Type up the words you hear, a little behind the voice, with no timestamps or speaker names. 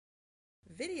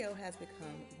Video has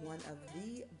become one of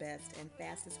the best and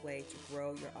fastest way to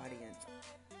grow your audience.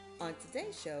 On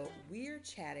today's show, we're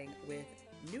chatting with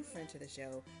new friend to the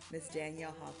show, Miss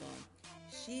Danielle Hawthorne.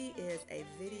 She is a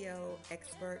video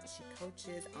expert. She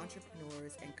coaches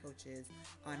entrepreneurs and coaches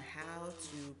on how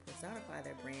to personify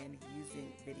their brand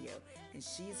using video. And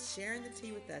she's sharing the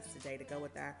tea with us today to go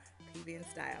with our PB and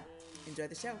style. Enjoy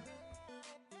the show.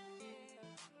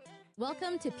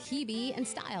 Welcome to PB and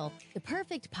Style, the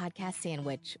perfect podcast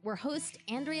sandwich where host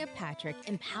Andrea Patrick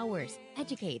empowers,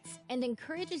 educates, and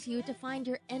encourages you to find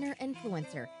your inner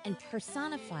influencer and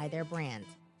personify their brand.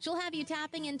 She'll have you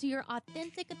tapping into your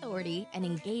authentic authority and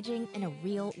engaging in a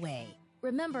real way.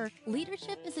 Remember,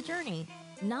 leadership is a journey,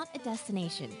 not a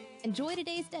destination. Enjoy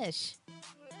today's dish.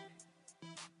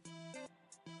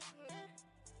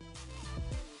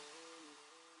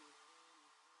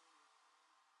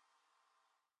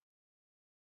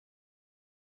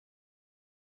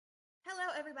 Hello,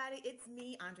 everybody. It's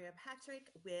me, Andrea Patrick,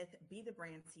 with Be the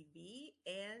Brand TV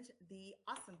and the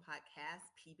awesome podcast,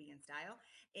 PB and Style.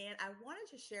 And I wanted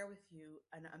to share with you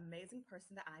an amazing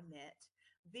person that I met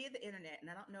via the internet. And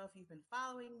I don't know if you've been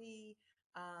following me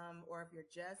or if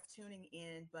you're just tuning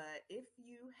in, but if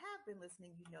you have been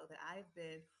listening, you know that I've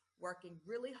been working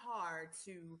really hard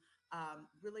to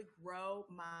really grow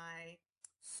my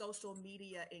social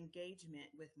media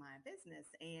engagement with my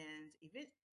business. And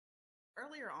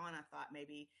earlier on, I thought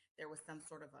maybe there was some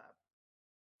sort of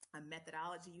a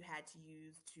methodology you had to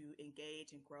use to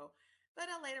engage and grow.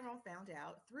 But I later on found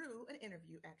out through an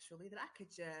interview, actually, that I could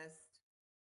just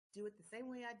do it the same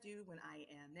way I do when I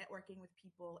am networking with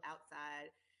people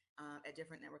outside at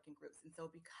different networking groups. And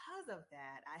so because of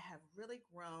that, I have really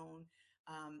grown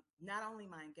not only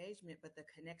my engagement, but the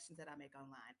connections that I make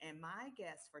online. And my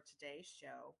guest for today's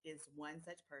show is one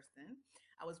such person.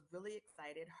 I was really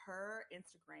excited. Her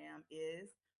Instagram is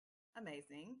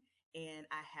amazing. And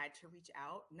I had to reach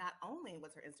out. Not only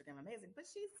was her Instagram amazing, but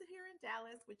she's here in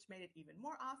Dallas, which made it even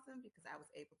more awesome because I was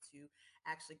able to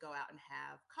actually go out and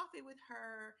have coffee with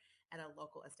her at a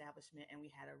local establishment. And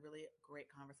we had a really great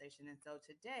conversation. And so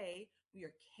today we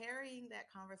are carrying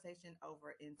that conversation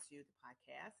over into the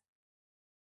podcast.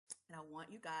 And I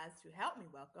want you guys to help me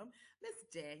welcome Miss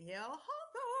Danielle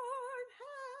Hawthorne.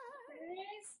 Hi.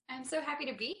 I'm so happy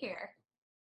to be here.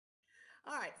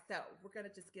 All right, so we're going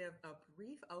to just give a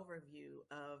brief overview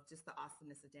of just the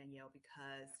awesomeness of Danielle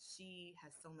because she has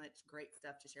so much great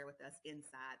stuff to share with us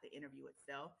inside the interview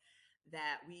itself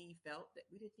that we felt that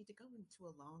we didn't need to go into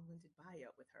a long-winded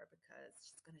bio with her because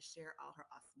she's going to share all her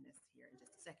awesomeness here in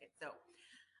just a second. So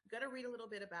I'm going to read a little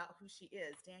bit about who she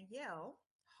is. Danielle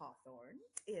Hawthorne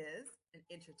is an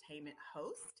entertainment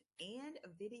host and a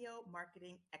video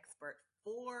marketing expert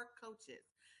for coaches.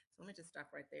 So let me just stop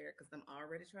right there because I'm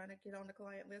already trying to get on the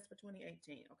client list for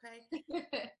 2018. Okay.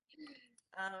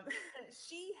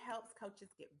 She helps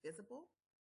coaches get visible,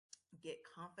 get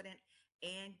confident,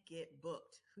 and get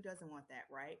booked. Who doesn't want that,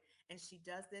 right? And she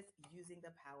does this using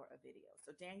the power of video.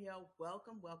 So Danielle,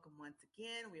 welcome once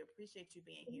again. We appreciate you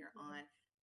being here on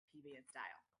PB and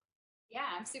Style.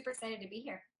 Yeah, I'm super excited to be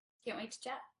here. Can't wait to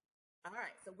chat. All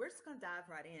right, so we're just going to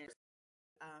dive right in.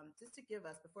 Just to give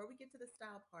us, before we get to the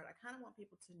style part, I kind of want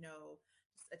people to know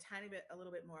just a little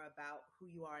bit more about who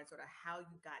you are and sort of how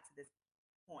you got to this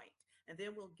point. And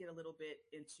then we'll get a little bit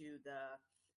into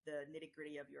the nitty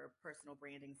gritty of your personal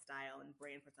branding style and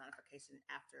brand personification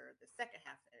after the second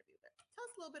half of the interview. But tell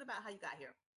us a little bit about how you got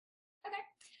here. Okay.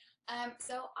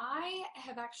 So I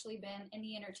have actually been in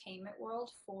the entertainment world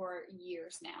for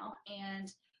years now, and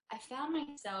I found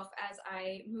myself as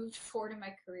I moved forward in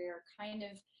my career kind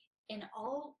of in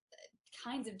all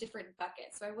kinds of different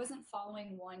buckets. So I wasn't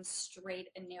following one straight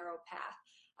and narrow path.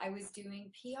 I was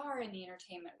doing PR in the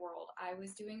entertainment world. I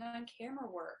was doing on-camera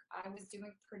work. I was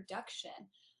doing production.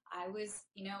 I was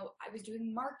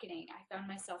doing marketing. I found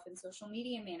myself in social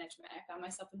media management. I found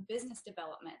myself in business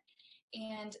development.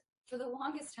 And for the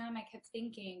longest time, I kept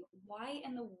thinking, why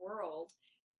in the world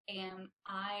am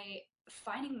I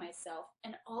finding myself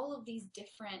in all of these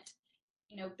different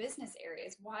business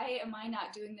areas? Why am I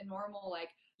not doing the normal, like,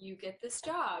 you get this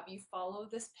job, you follow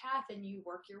this path, and you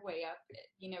work your way up,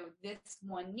 this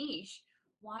one niche?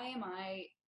 Why am I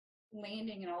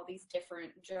landing in all these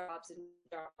different jobs and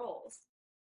job roles?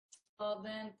 Well,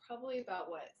 then probably about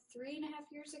 3.5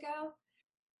 years ago,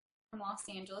 from Los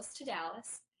Angeles to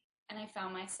Dallas, and I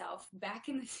found myself back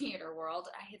in the theater world.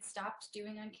 I had stopped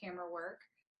doing on-camera work.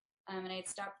 And I had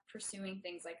stopped pursuing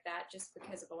things like that just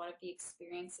because of a lot of the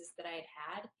experiences that I had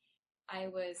had. I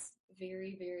was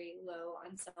very, very low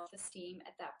on self-esteem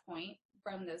at that point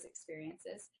from those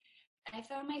experiences. And I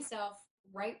found myself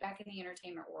right back in the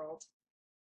entertainment world.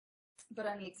 but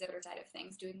on the exhibitor side of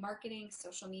things, doing marketing,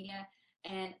 social media.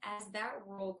 And as that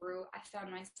role grew, I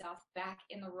found myself back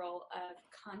in the role of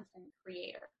content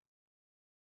creator.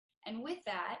 And with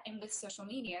that, and with social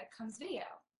media, comes video.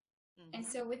 And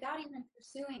Mm-hmm. so, without even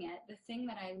pursuing it, the thing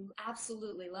that I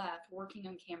absolutely loved, working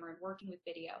on camera and working with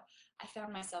video, I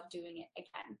found myself doing it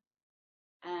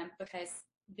again, because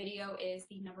video is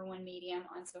the number one medium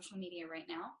on social media right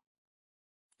now.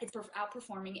 It's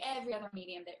outperforming every other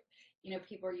medium that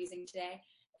people are using today,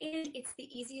 and it's the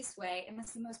easiest way and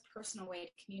it's the most personal way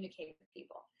to communicate with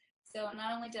people. So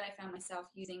not only did I find myself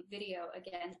using video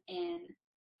again in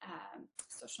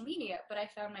social media, but I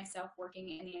found myself working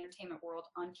in the entertainment world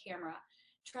on camera,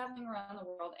 traveling around the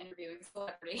world interviewing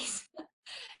celebrities.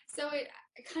 So it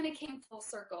kind of came full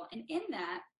circle, and in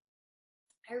that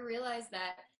I realized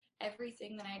that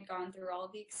everything that I had gone through, all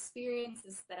of the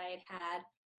experiences that I had,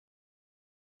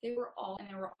 they were all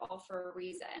for a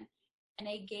reason. And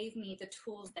they gave me the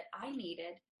tools that I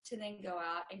needed to then go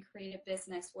out and create a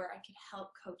business where I could help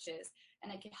coaches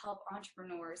and I could help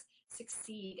entrepreneurs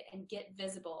succeed and get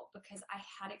visible, because I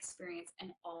had experience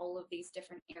in all of these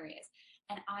different areas.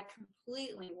 And I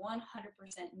completely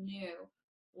 100% knew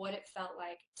what it felt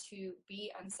like to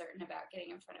be uncertain about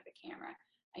getting in front of a camera.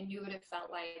 I knew what it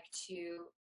felt like to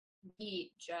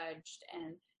be judged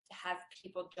and to have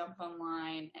people jump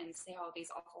online and say all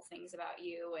these awful things about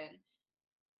you, and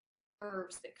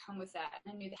nerves that come with that.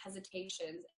 And I knew the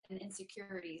hesitations and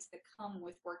insecurities that come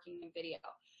with working in video.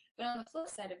 But on the flip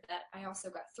side of that, I also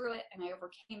got through it and I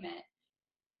overcame it,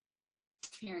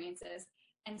 experiences.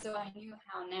 And so I knew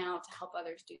how now to help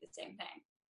others do the same thing.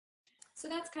 So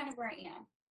that's kind of where I am.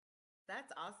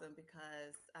 That's awesome,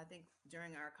 because I think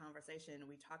during our conversation,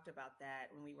 we talked about that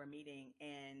when we were meeting.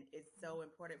 And it's so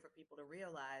important for people to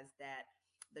realize that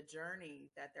the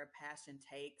journey that their passion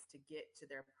takes to get to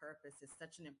their purpose is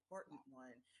such an important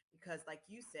one. Because, like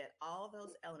you said, all of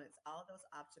those elements, all of those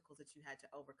obstacles that you had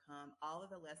to overcome, all of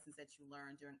the lessons that you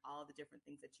learned during all the different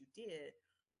things that you did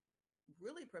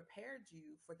really prepared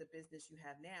you for the business you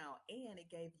have now, and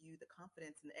it gave you the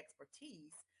confidence and the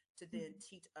expertise to then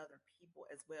teach other people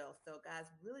as well. So guys,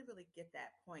 really really get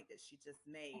that point that she just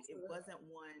made. It Absolutely. wasn't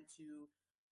one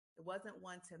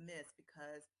to miss,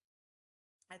 because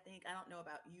I think, I don't know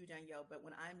about you, Danielle, but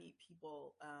when I meet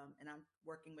people, and I'm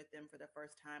working with them for the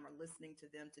first time or listening to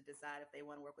them to decide if they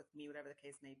want to work with me, whatever the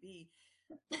case may be,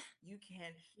 you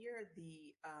can hear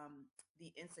the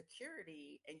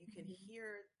insecurity, and you can Mhm.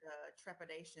 hear the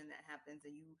trepidation that happens,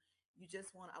 and you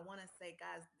just want, I want to say,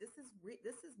 guys, this is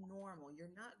normal.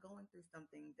 You're not going through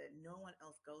something that no one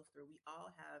else goes through. We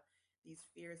all have these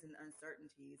fears and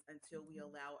uncertainties until we Mhm.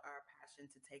 allow our passion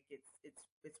to take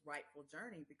its rightful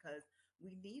journey, because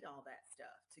we need all that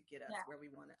stuff to get us Yeah. where we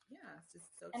want to. Yeah, it's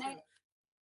just so And true.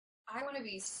 I want to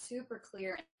be super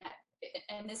clear,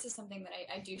 and this is something that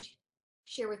I do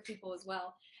share with people as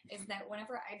well, is that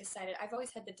whenever I decided, I've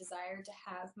always had the desire to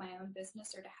have my own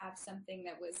business, or to have something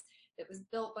that was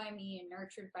built by me and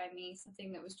nurtured by me,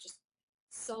 something that was just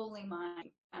solely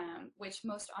mine, which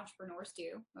most entrepreneurs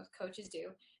do, most coaches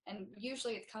do, and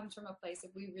usually it comes from a place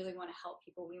of we really want to help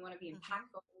people, we want to be Hmm.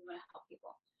 impactful, we want to help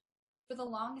people. For the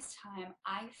longest time,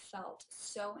 I felt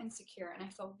so insecure and I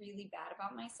felt really bad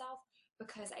about myself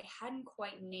because I hadn't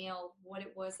quite nailed what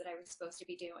it was that I was supposed to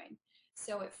be doing.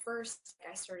 So at first,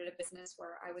 I started a business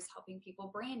where I was helping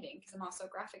people branding, because I'm also a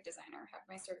graphic designer, have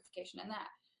my certification in that.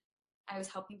 I was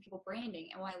helping people branding,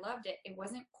 and while I loved it,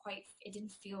 it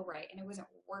didn't feel right and it wasn't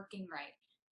working right.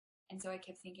 And so I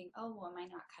kept thinking, oh, well, am I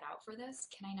not cut out for this?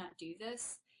 Can I not do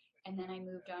this? And then I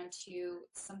moved on to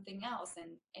something else,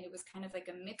 and it was kind of like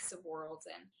a mix of worlds.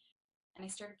 And I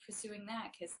started pursuing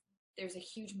that because there's a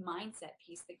huge mindset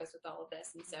piece that goes with all of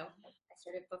this. And so Hmm. I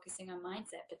started focusing on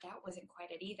mindset, but that wasn't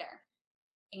quite it either.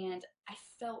 And I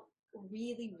felt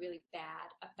really, really bad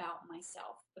about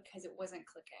myself because it wasn't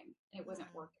clicking and it wasn't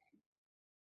Yeah. working.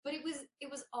 But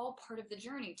it was all part of the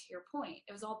journey, to your point.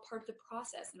 It was all part of the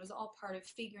process, and it was all part of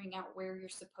figuring out where you're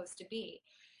supposed to be.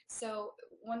 So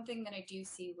one thing that I do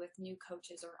see with new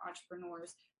coaches or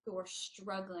entrepreneurs who are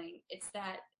struggling, it's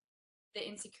that the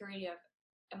insecurity of,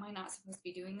 am I not supposed to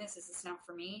be doing this? Is this not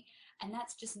for me? And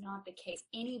that's just not the case.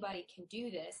 Anybody can do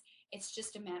this. It's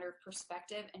just a matter of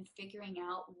perspective and figuring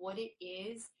out what it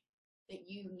is that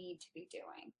you need to be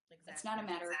doing. It's not a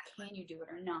Exactly. matter of can you do it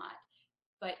or not,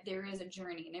 but there is a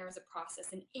journey and there is a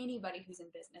process. And anybody who's in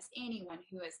business, anyone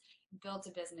who has built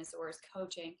a business or is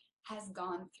coaching, has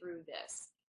gone through this.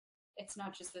 It's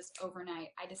not just this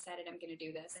overnight, I decided I'm going to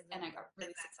do this and I Exactly. got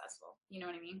really successful. You know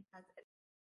what I mean?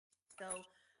 So,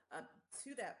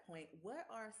 to that point, what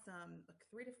are some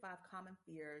 3 to 5 common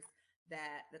fears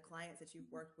that the clients that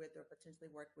you've worked with or potentially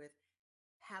worked with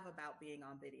have about being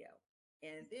on video?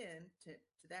 And then to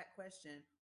that question,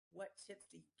 what tips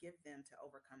do you give them to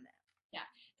overcome that? Yeah,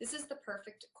 this is the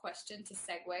perfect question to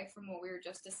segue from what we were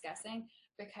just discussing,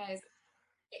 because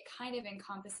it kind of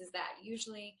encompasses that.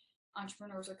 Usually,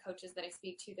 entrepreneurs or coaches that I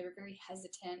speak to, they're very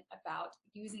hesitant about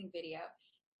using video.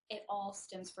 It all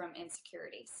stems from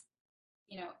insecurities,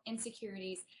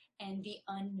 insecurities and the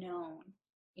unknown.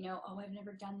 Oh, I've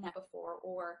never done that before,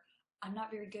 or I'm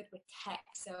not very good with tech,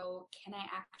 so can I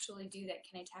actually do that?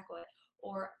 Can I tackle it?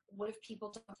 Or what if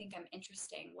people don't think I'm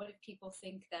interesting? What if people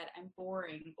think that I'm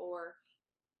boring? Or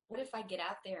what if I get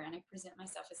out there and I present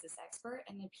myself as this expert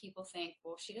and then people think,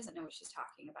 well, she doesn't know what she's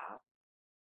talking about?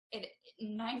 It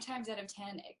 9 times out of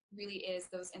 10, it really is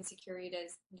those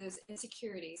insecurities,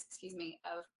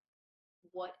 of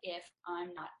what if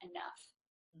I'm not enough?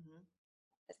 Mm-hmm.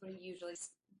 That's what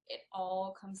it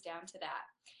all comes down to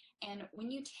that. And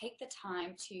when you take the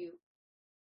time to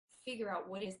figure out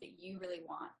what it is that you really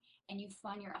want and you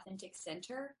find your authentic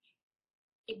center,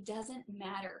 it doesn't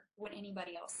matter what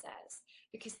anybody else says,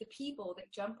 because the people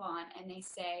that jump on and they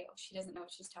say, oh, she doesn't know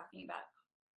what she's talking about,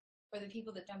 or the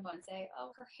people that jump on and say,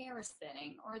 oh, her hair is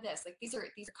thinning, or this, like these are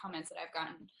comments that I've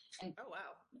gotten, and oh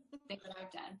wow, things that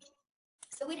I've done.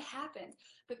 So it happens,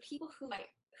 but people who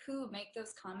make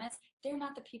those comments, they're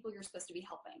not the people you're supposed to be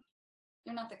helping.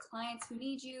 They're not the clients who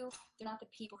need you. They're not the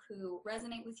people who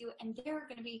resonate with you. And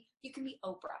you can be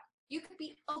Oprah. You could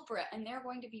be Oprah, and there are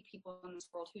going to be people in this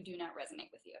world who do not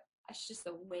resonate with you. That's just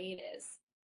the way it is.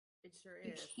 It sure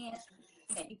is.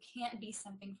 You can't be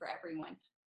something for everyone.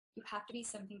 You have to be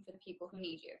something for the people who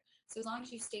need you. So as long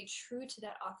as you stay true to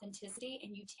that authenticity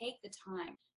and you take the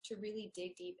time to really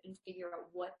dig deep and figure out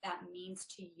what that means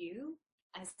to you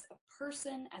as a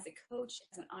person, as a coach,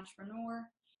 as an entrepreneur,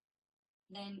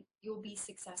 then you'll be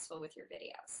successful with your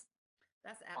videos.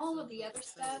 That's absolutely all of the other true.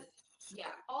 stuff.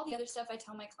 Yeah, all the other stuff I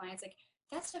tell my clients, like,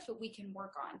 that's stuff that we can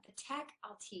work on. The tech,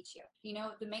 I'll teach you.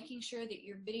 The making sure that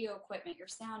your video equipment, your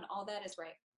sound, all that is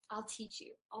right, I'll teach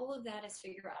you. All of that is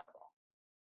figureoutable.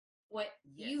 What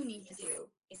you need to do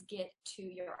is get to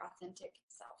your authentic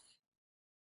self.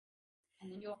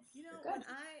 And then you're good.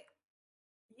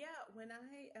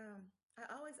 I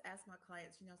always ask my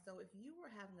clients, so if you were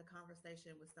having a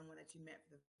conversation with someone that you met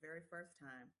for the very first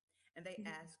time and they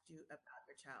asked you about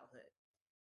your childhood,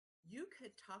 you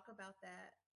could talk about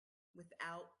that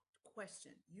without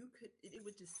question. It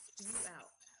would just spew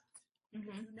out.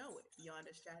 You know it beyond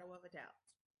a shadow of a doubt.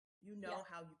 You know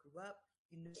how you grew up.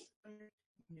 You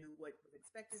knew what was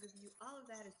expected of you. All of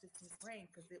that is just in your brain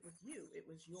because it was you. It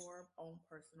was your own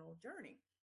personal journey.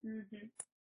 Mm-hmm.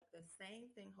 The same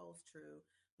thing holds true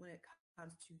when it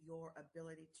comes to your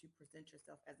ability to present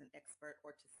yourself as an expert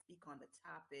or to speak on the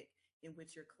topic in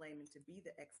which you're claiming to be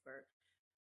the expert.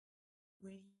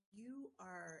 When you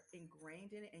are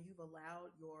ingrained in it and you've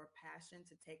allowed your passion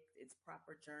to take its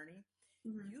proper journey,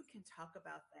 you can talk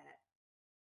about that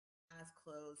eyes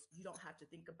closed. You don't have to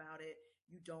think about it.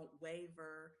 You don't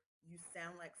waver. You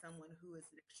sound like someone who is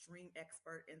an extreme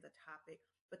expert in the topic.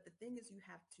 But the thing is, you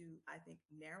have to, I think,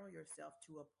 narrow yourself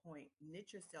to a point,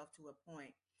 niche yourself to a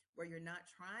point where you're not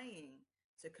trying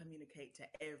to communicate to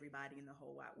everybody in the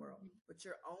whole wide world, but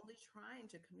you're only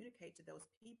trying to communicate to those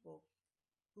people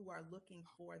who are looking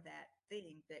for that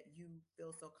thing that you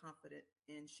feel so confident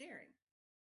in sharing.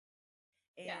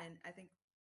 And I think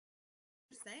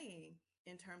you're saying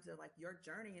in terms of like your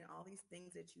journey and all these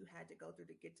things that you had to go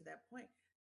through to get to that point,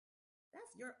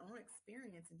 that's your own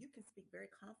experience. And you can speak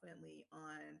very confidently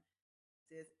on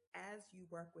this as you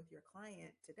work with your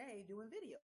client today doing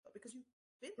video because you've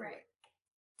been through it.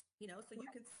 So you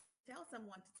can tell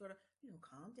someone to sort of,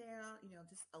 calm down,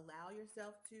 just allow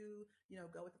yourself to,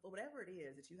 go with whatever it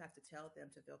is that you have to tell them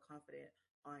to feel confident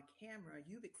on camera.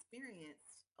 You've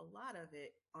experienced a lot of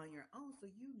it on your own. So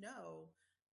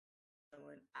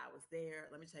when I was there,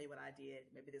 let me tell you what I did.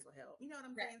 Maybe this will help. You know what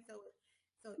I'm saying?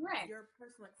 So your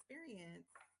personal experience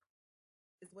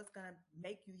is what's going to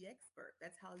make you the expert.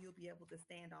 That's how you'll be able to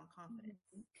stand on confidence.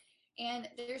 And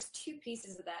there's two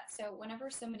pieces of that. So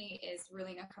whenever somebody is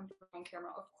really uncomfortable on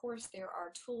camera, of course, there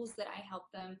are tools that I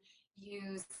help them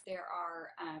use. There are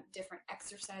different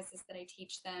exercises that I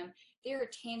teach them. There are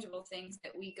tangible things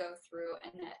that we go through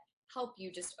and that help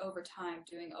you just over time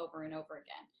doing over and over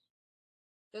again.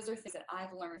 Those are things that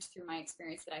I've learned through my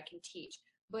experience that I can teach.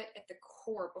 But at the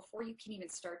core, before you can even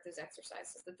start those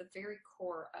exercises, at the very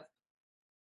core of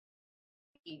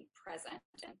being present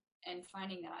and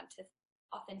finding that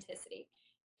authenticity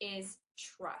is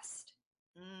trust.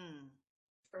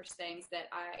 First things that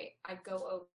I go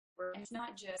over, and it's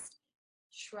not just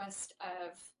trust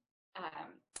of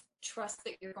trust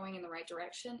that you're going in the right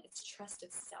direction. It's trust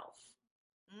of self.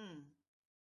 Mm.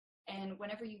 And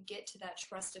whenever you get to that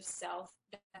trust of self,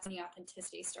 that's when the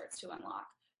authenticity starts to unlock.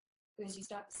 Because you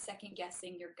stop second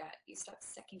guessing your gut, you stop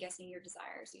second guessing your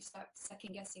desires, you stop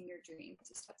second guessing your dreams,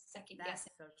 you stop second That's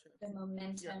guessing so true. the You're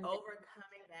momentum.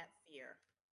 overcoming that fear.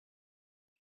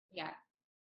 Yeah.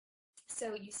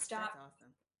 So you stop. That's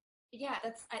awesome. Yeah,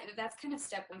 that's kind of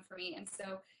step one for me. And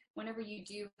so whenever you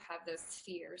do have those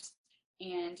fears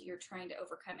and you're trying to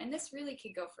overcome, and this really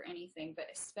could go for anything, but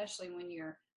especially when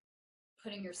you're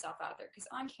putting yourself out there, because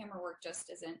on camera work just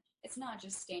isn't, it's not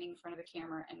just standing in front of a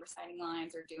camera and reciting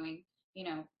lines or doing,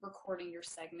 recording your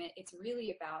segment. It's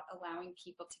really about allowing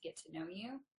people to get to know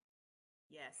you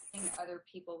Yes. and other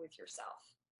people with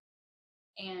yourself.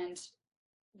 And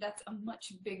that's a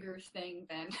much bigger thing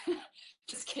than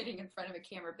just getting in front of a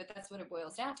camera, but that's what it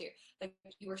boils down to. Like,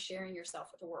 you are sharing yourself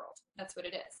with the world. That's what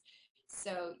it is.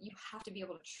 So you have to be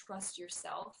able to trust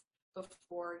yourself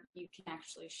before you can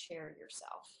actually share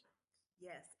yourself.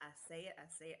 Yes, I say it, I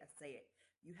say it, I say it.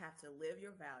 You have to live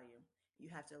your value. You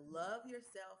have to love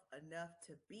yourself enough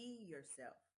to be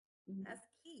yourself. Mm-hmm. That's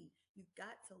key. You've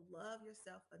got to love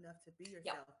yourself enough to be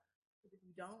Yeah. yourself. If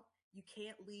you don't, you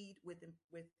can't lead with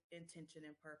intention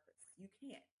and purpose. You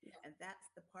can't. Yeah. And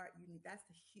that's the part you need. That's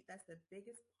the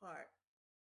biggest part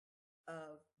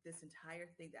of this entire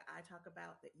thing that I talk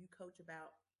about, that you coach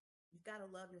about. You've got to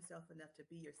love yourself enough to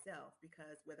be yourself,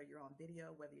 because whether you're on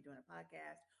video, whether you're doing a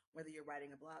podcast, whether you're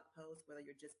writing a blog post, whether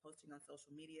you're just posting on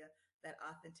social media, that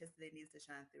authenticity needs to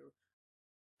shine through.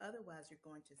 Otherwise, you're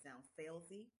going to sound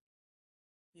salesy.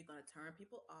 You're going to turn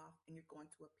people off, and you're going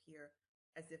to appear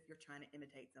as if you're trying to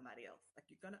imitate somebody else.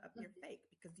 Like, you're going to appear fake,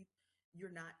 because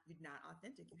you're not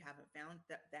authentic. You haven't found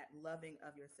that loving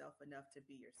of yourself enough to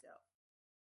be yourself.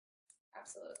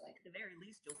 Absolutely. At the very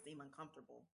least, you'll seem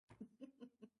uncomfortable.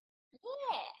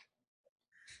 Yeah.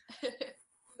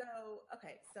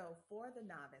 So for the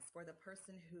novice, for the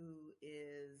person who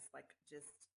is like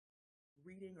just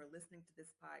reading or listening to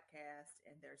this podcast,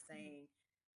 and they're saying,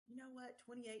 you know what,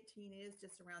 2018 is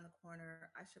just around the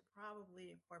corner. I should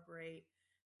probably incorporate,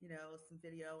 some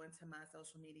video into my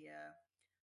social media,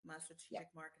 my strategic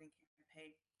marketing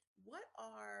campaign. What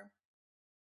are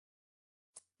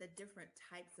the different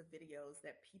types of videos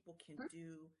that people can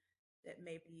do that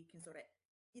maybe can sort of,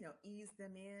 ease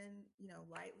them in,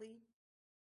 lightly?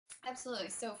 Absolutely.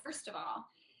 So first of all,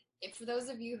 if for those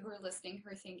of you who are listening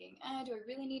who are thinking, do I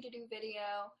really need to do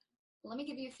video? Let me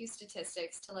give you a few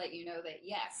statistics to let you know that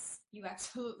yes, you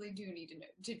absolutely do need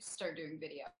to start doing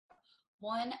video.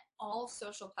 One, all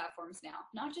social platforms now,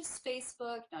 not just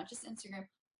Facebook, not just Instagram,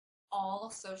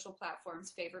 all social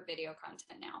platforms favor video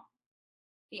content now.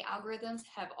 The algorithms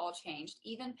have all changed.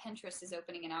 Even Pinterest is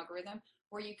opening an algorithm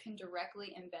where you can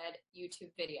directly embed YouTube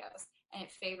videos, and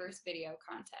it favors video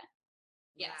content.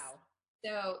 Yes. Wow.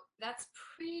 So that's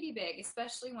pretty big,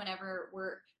 especially whenever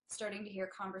we're starting to hear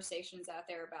conversations out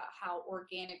there about how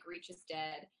organic reach is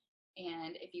dead.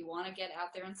 And if you want to get out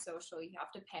there in social, you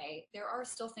have to pay. There are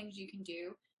still things you can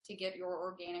do to get your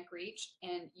organic reach,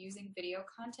 and using video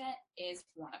content is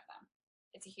one of them.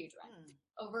 It's a huge one.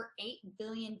 Over 8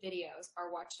 billion videos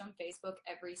are watched on Facebook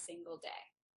every single day.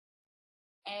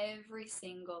 Every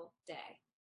single day.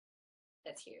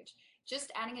 That's huge.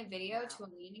 Just adding a video to a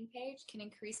landing page can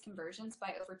increase conversions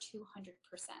by over 200%.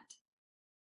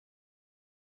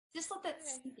 Just let that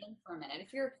sink in for a minute.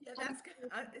 If you're it's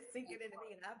sinking into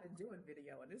me, and I've been doing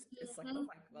video, and it's like, oh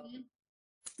my God.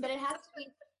 But it has to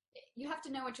be. You have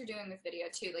to know what you're doing with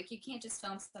video too. Like, you can't just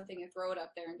film something and throw it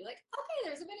up there and be like, okay,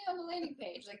 there's a video on the landing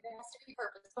page. Like, there has to be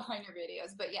purpose behind your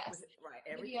videos. But yes, right.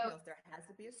 Everything else, there has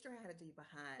to be a strategy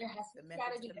behind. There has to be the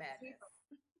method to the madness.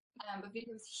 But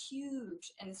video is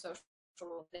huge in the social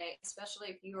world today,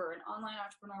 especially if you are an online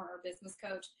entrepreneur or a business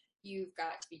coach. You've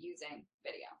got to be using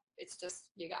video. It's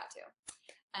just, you got to.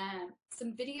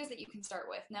 Some videos that you can start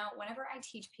with. Now, whenever I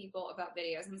teach people about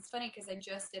videos, and it's funny because I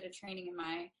just did a training in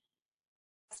my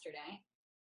yesterday,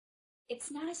 it's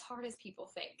not as hard as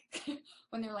people think.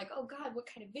 When they're like, oh God, what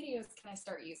kind of videos can I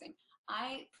start using?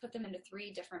 I put them into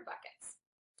 3 different buckets.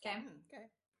 Okay.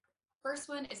 First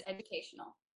one is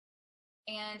educational.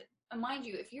 And mind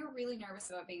you, if you're really nervous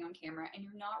about being on camera and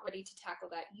you're not ready to tackle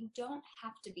that, you don't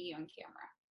have to be on camera.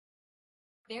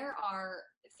 There are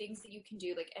things that you can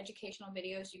do, like educational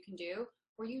videos you can do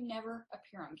where you never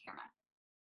appear on camera.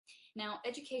 Now,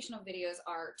 educational videos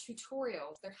are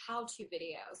tutorials. They're how-to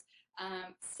videos.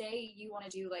 Say you want to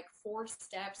do like 4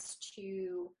 steps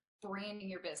to branding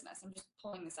your business. I'm just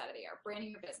pulling this out of the air.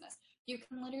 Branding your business. You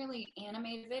can literally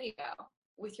animate a video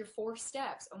with your 4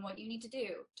 steps on what you need to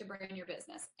do to brand your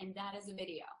business, and that is a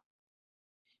video.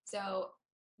 So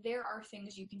there are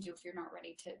things you can do if you're not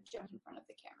ready to jump in front of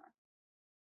the camera.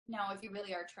 Now, if you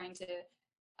really are trying to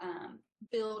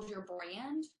build your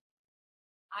brand,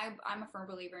 I'm a firm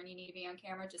believer in you need to be on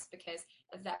camera just because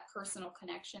of that personal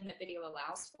connection that video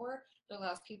allows for. It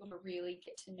allows people to really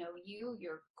get to know you,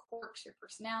 your quirks, your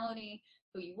personality,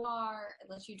 who you are. It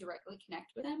lets you directly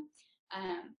connect with them.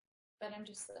 But I'm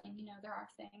just saying, there are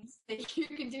things that you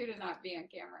can do to not be on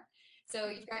camera. So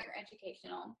you've got your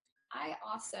educational. I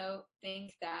also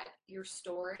think that your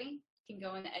story can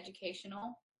go in the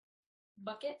educational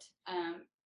bucket.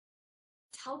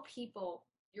 Tell people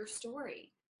your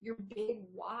story, your big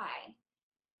why,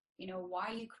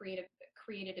 why you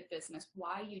created a business,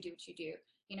 why you do what you do.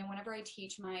 Whenever I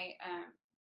teach my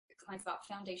clients about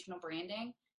foundational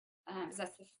branding,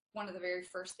 that's one of the very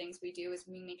first things we do is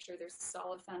we make sure there's a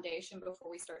solid foundation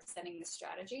before we start setting the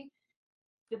strategy.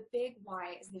 The big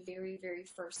why is the very, very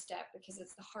first step because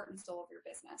it's the heart and soul of your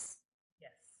business.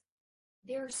 Yes.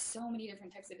 There are so many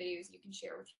different types of videos you can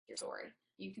share with your story.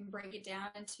 You can break it down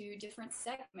into different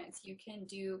segments. You can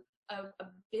do a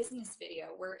business video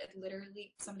where it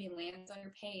literally somebody lands on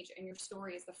your page and your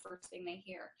story is the first thing they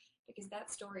hear, because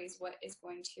that story is what is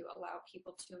going to allow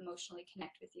people to emotionally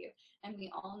connect with you. And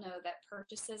we all know that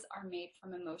purchases are made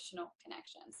from emotional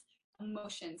connections.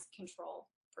 Emotions control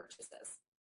purchases.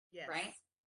 Yes. Right?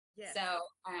 Yes. So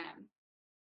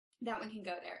that one can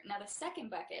go there. Now, the second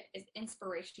bucket is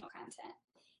inspirational content.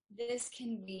 This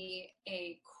can be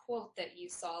a quote that you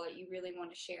saw that you really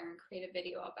want to share and create a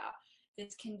video about.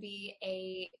 This can be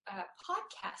a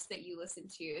podcast that you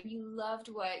listened to and you loved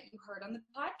what you heard on the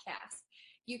podcast.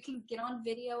 You can get on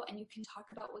video and you can talk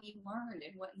about what you learned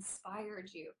and what inspired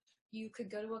you. You could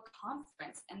go to a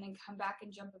conference and then come back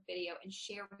and jump a video and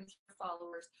share with your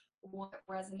followers what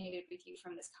resonated with you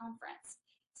from this conference.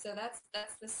 So that's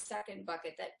the second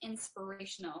bucket, that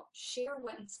inspirational. Share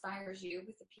what inspires you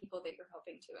with the people that you're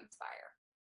hoping to inspire.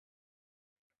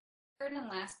 Third and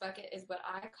last bucket is what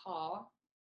I call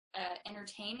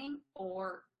entertaining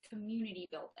or community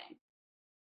building.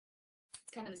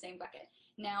 It's kind of the same bucket.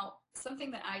 Now, something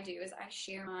that I do is I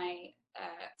share my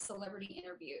celebrity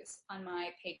interviews on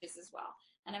my pages as well.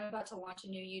 And I'm about to launch a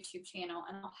new YouTube channel,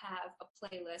 and I'll have a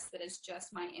playlist that is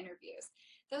just my interviews.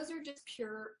 Those are just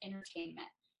pure entertainment.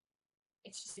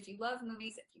 It's just, if you love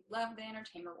movies, if you love the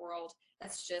entertainment world,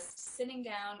 that's just sitting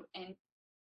down and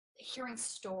hearing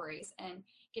stories and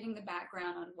getting the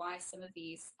background on why some of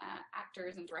these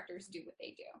actors and directors do what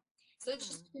they do. So it's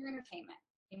just pure entertainment,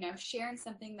 sharing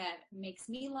something that makes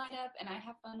me light up and I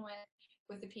have fun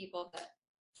with the people that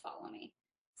follow me.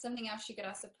 Something else you could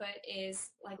also put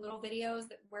is like little videos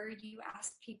where you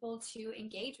ask people to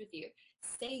engage with you.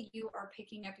 Say you are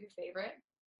picking up your favorite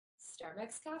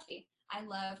Starbucks coffee. I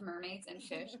love mermaids and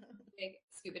fish. I'm a big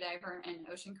scuba diver and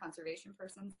ocean conservation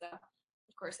person, so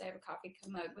of course I have a coffee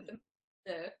mug with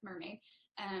the mermaid.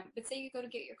 But say you go to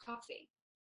get your coffee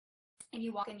and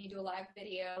you walk in, you do a live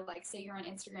video, like say you're on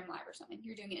Instagram Live or something,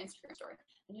 you're doing an Instagram story,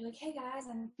 and you're like, hey guys,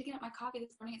 I'm picking up my coffee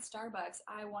this morning at Starbucks.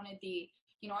 I wanted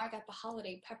I got the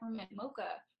holiday peppermint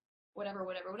mocha, whatever.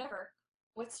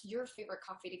 What's your favorite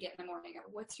coffee to get in the morning?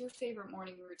 Or what's your favorite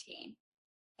morning routine?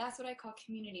 That's what I call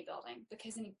community building,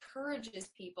 because it encourages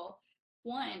people.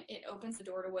 One, it opens the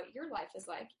door to what your life is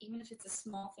like, even if it's a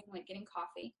small thing like getting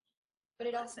coffee, but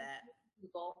it also allows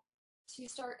people to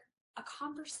start a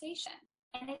conversation.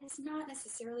 And it's not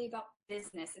necessarily about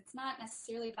business. It's not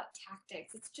necessarily about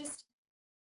tactics. It's just,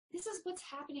 this is what's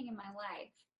happening in my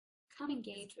life. Come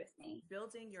engage with me.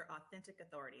 Building your authentic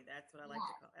authority. That's what I like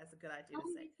to call. That's a good idea to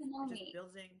say. Just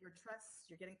building your trust.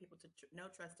 You're getting people to know,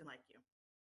 trust, and like you.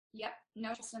 Yep,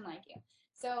 know, trust, and like you.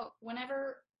 So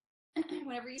whenever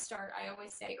you start, I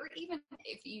always say, or even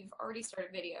if you've already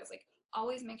started videos, like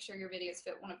always make sure your videos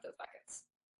fit one of those buckets.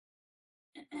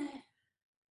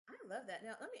 I love that.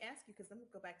 Now let me ask you, because I'm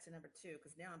gonna go back to number 2,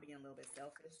 because now I'm being a little bit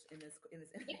selfish in this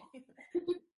interview.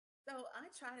 Yeah. So I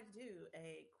try to do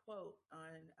a quote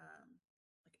on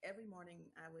like every morning.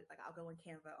 I'll go in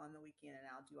Canva on the weekend and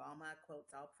I'll do all my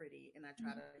quotes all pretty, and I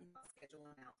try to schedule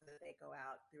them out so that they go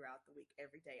out throughout the week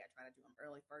every day. I try to do them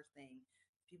early first thing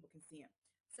so people can see them.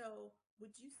 So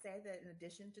would you say that in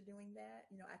addition to doing that,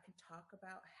 I can talk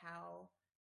about how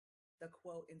the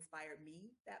quote inspired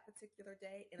me that particular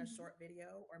day in a short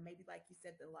video, or maybe like you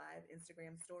said, the live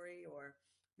Instagram story, or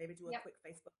maybe do a quick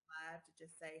Facebook Live to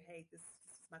just say, hey, this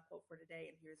is my quote for today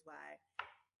and here's why.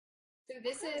 So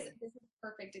this is a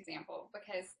perfect example,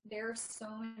 because there are so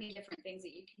many different things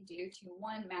that you can do to,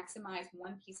 one, maximize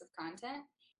one piece of content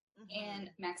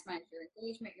and maximize your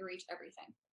engagement, your reach,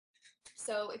 everything.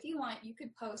 So if you want, you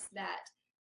could post that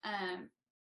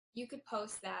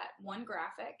one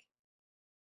graphic,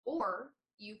 or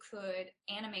you could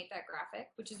animate that graphic,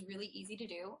 which is really easy to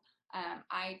do.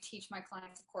 I teach my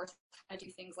clients, of course, how to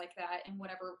do things like that in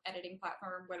whatever editing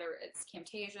platform, whether it's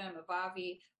Camtasia,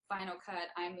 Movavi, Final Cut,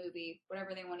 iMovie,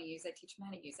 whatever they want to use. I teach them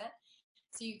how to use it.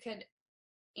 So you could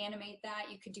animate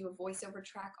that. You could do a voiceover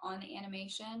track on the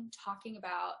animation, talking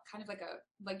about kind of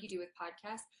like you do with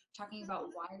podcasts, talking about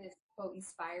why this quote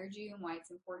inspired you and why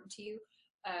it's important to you.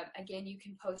 Again, you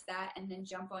can post that and then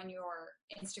jump on your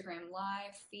Instagram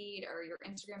live feed or your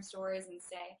Instagram stories and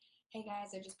say, hey guys,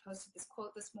 I just posted this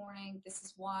quote this morning. This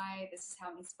is why. This is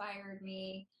how it inspired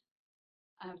me.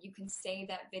 You can save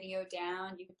that video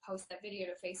down. You could post that video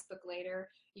to Facebook later.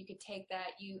 You could take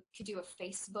that. You could do a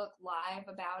Facebook live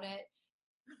about it.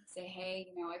 Say, hey,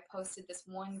 I posted this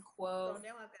one quote. So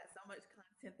now I've got so much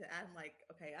content that I'm like,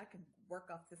 okay, I can work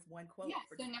off this one quote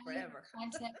for so now forever.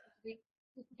 Content.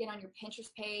 You could get on your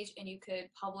Pinterest page and you could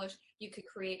publish. You could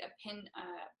create a pin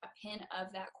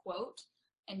of that quote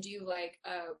and do like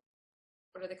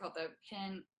what are they called? The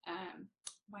pin.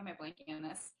 Why am I blanking on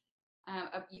this?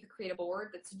 You could create a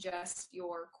board that's just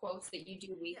your quotes that you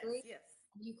do weekly. Yes.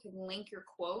 You can link your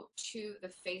quote to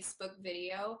the Facebook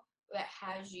video that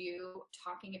has you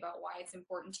talking about why it's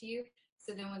important to you.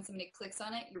 So then when somebody clicks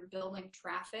on it, you're building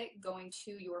traffic going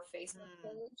to your Facebook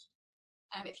page.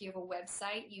 If you have a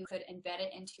website, you could embed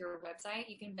it into your website.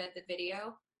 You can embed the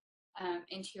video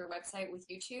into your website with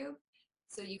YouTube.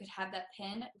 So you could have that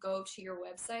pin go to your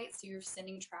website. So you're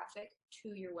sending traffic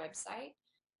to your website.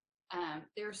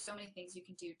 There are so many things you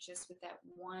can do just with that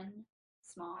one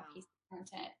small piece of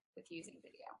content with using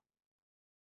video.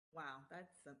 Wow,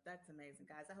 that's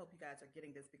amazing, guys. I hope you guys are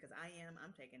getting this because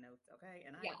I'm taking notes, okay?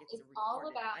 And I get to it's all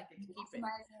record about it. I get to keep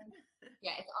maximizing.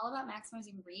 it. It's all about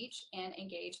maximizing reach and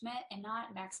engagement, and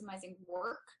not maximizing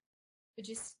work, but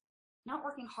just not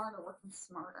working harder, working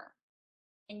smarter,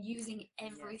 and using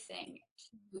everything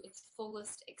to its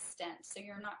fullest extent. So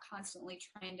you're not constantly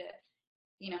trying to,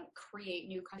 create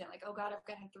new content. Like, oh God, I've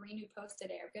got to have 3 new posts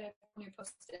today. I've got to have 4 new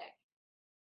posts today.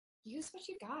 Use what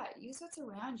you got. Use what's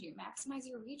around you. Maximize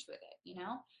your reach with it.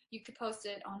 You could post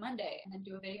it on Monday and then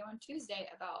do a video on Tuesday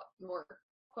about your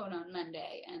quote on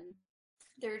Monday. And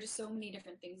there are just so many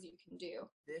different things you can do.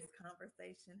 This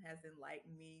conversation has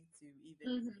enlightened me to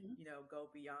even,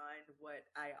 go beyond what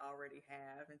I already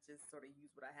have and just sort of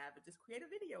use what I have and just create a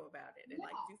video about it and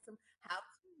like do some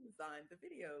how-tos on the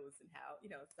videos and how,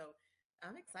 so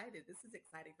I'm excited. This is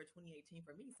exciting for 2018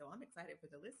 for me. So I'm excited for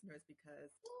the listeners because,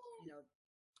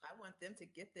 I want them to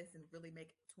get this and really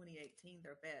make 2018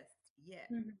 their best yet.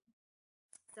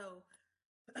 So,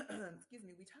 excuse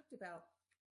me, we talked about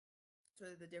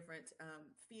sort of the different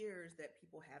fears that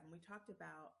people have, and we talked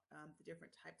about the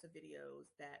different types of videos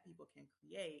that people can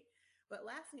create. But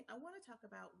lastly, I want to talk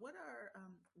about what are,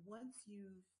 once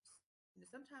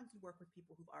sometimes you work with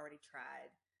people who've already tried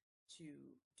to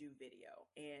do video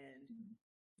and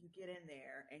you get in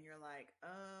there and you're like,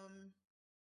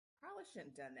 probably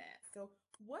shouldn't have done that. So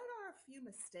what are a few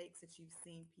mistakes that you've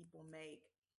seen people make,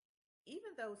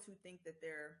 even those who think that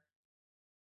they're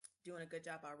doing a good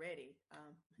job already,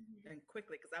 and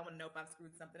quickly, because I want to know if I've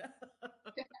screwed something up.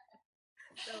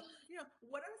 So,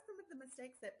 what are some of the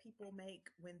mistakes that people make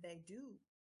when they do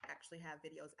actually have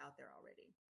videos out there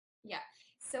already? Yeah.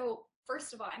 So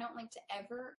first of all, I don't like to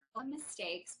ever call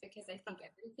mistakes because I think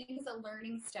everything is a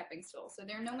learning stepping stool. So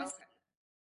there are no mistakes.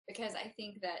 Because I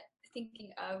think that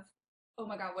thinking of, oh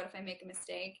my God, what if I make a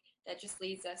mistake? That just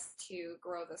leads us to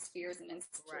grow those fears and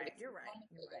insecurities. Right, you're right.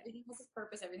 Everything has its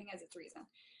purpose. Everything has its reason.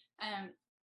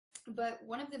 But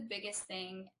one of the biggest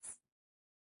things,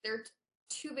 there are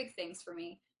 2 big things for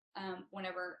me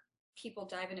whenever people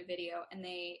dive in a video and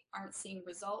they aren't seeing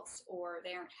results or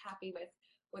they aren't happy with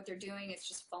what they're doing, it's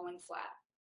just falling flat.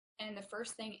 And the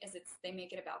first thing is they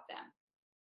make it about them.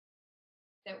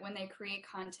 That when they create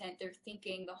content, they're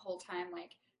thinking the whole time,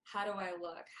 like, how do I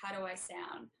look? How do I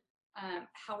sound?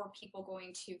 How are people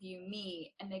going to view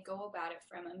me? And they go about it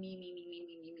from a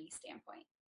me standpoint.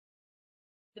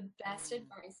 The best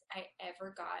advice I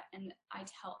ever got, and I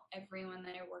tell everyone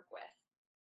that I work with,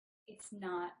 it's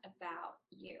not about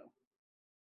you.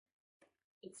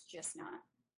 It's just not.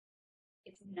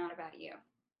 It's not about you.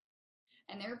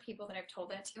 And there are people that I've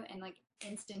told that to, and like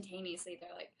instantaneously,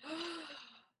 they're like,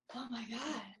 oh my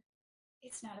God,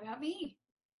 it's not about me.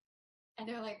 And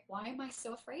they're like, why am I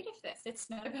so afraid of this? It's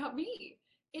not about me.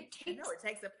 It takes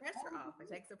the pressure off. It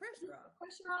takes the pressure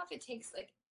off. It takes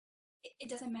it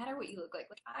doesn't matter what you look like.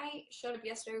 Like I showed up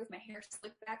yesterday with my hair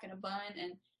slicked back in a bun,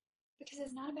 and because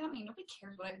it's not about me. Nobody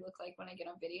cares what I look like when I get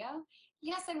on video.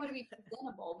 Yes, I want to be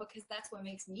presentable because that's what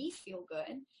makes me feel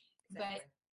good. Exactly. But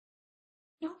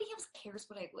nobody else cares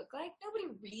what I look like.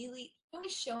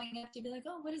 Nobody's showing up to be like,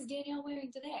 oh, what is Danielle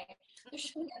wearing today? They're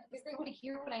showing up because they want to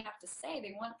hear what I have to say.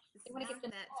 They want It's to not get the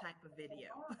that type of video.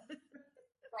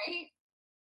 right.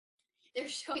 They're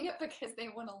showing up because they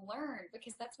want to learn,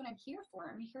 because that's what I'm here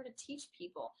for. I'm here to teach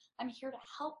people. I'm here to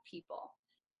help people.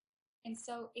 And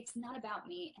so it's not about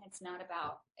me, and it's not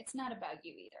about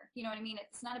you either. You know what I mean?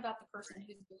 It's not about the person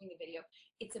who's doing the video.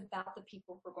 It's about the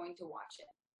people who are going to watch it.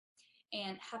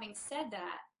 And having said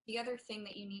that, the other thing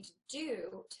that you need to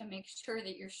do to make sure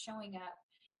that you're showing up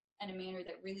in a manner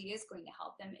that really is going to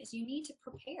help them is you need to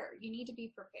prepare. You need to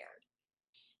be prepared.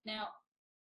 Now,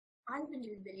 I've been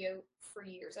doing video for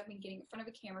years. I've been getting in front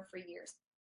of a camera for years.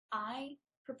 I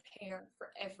prepare for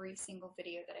every single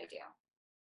video that I do.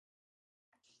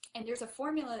 And there's a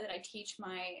formula that I teach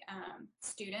my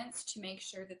students to make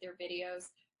sure that their videos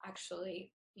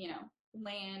actually,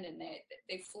 land and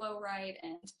they flow right,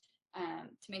 and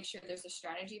to make sure there's a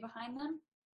strategy behind them.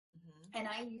 Mm-hmm. And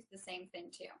I use the same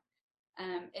thing too.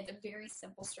 It's a very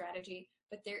simple strategy,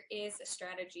 but there is a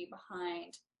strategy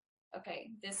behind, okay,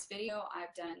 this video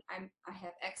I've done, I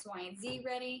have X, Y, and Z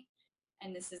ready,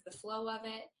 and this is the flow of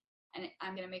it, and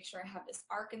I'm going to make sure I have this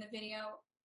arc in the video.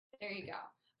 There you go.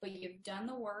 But you've done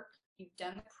the work, you've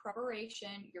done the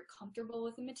preparation, you're comfortable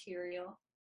with the material,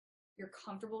 you're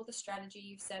comfortable with the strategy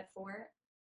you've set for it.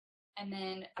 And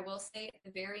then I will say at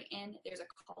the very end, there's a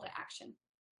call to action.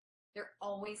 There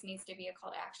always needs to be a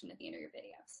call to action at the end of your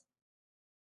videos.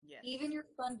 Yes. Even your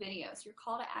fun videos, your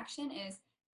call to action is,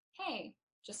 hey,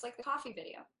 just like the coffee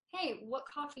video, hey, what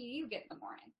coffee do you get in the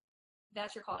morning?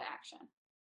 That's your call to action.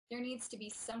 There needs to be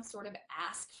some sort of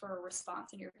ask for a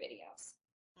response in your videos.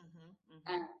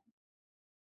 Mm-hmm, mm-hmm.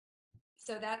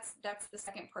 So that's the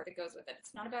second part that goes with it.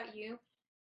 It's not about you,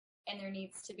 and there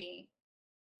needs to be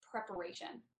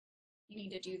preparation. You need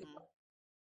to do the work.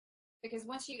 Because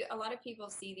a lot of people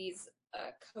see these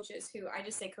coaches who, I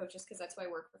just say coaches because that's who I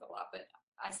work with a lot, but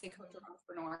I say coach or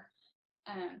entrepreneur,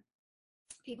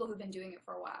 people who've been doing it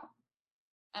for a while.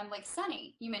 Like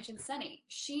Sunny, you mentioned Sunny.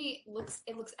 It looks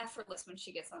effortless when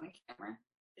she gets on the camera.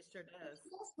 It sure does. She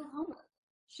does her homework.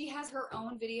 She has her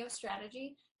own video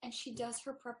strategy, and she does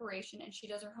her preparation, and she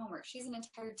does her homework. She's an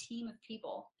entire team of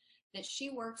people that she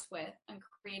works with on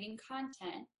creating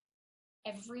content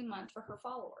every month for her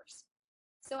followers.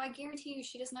 So I guarantee you,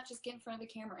 she does not just get in front of the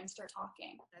camera and start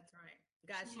talking. That's right.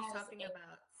 Guys, she's talking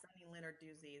about Sunny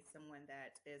Lenarduzzi, someone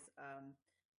that is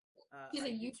she's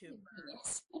a YouTuber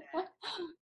that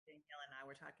Danielle and I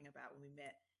were talking about when we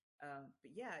met. But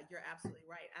yeah, you're absolutely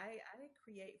right. I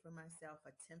create for myself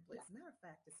a template. As a matter of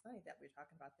fact, it's funny that we're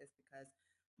talking about this because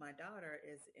my daughter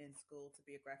is in school to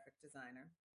be a graphic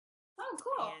designer. Oh,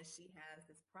 cool. And she has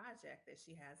this project that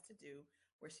she has to do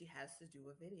where she has to do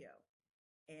a video.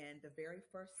 And the very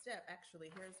first step,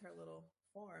 actually, here's her little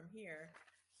form here.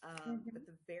 But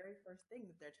the very first thing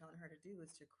that they're telling her to do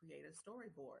is to create a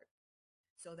storyboard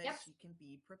so that she can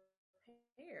be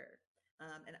prepared.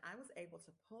 And I was able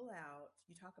to pull out,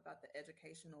 you talk about the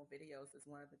educational videos as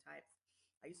one of the types.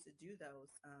 I used to do those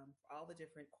for all the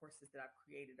different courses that I've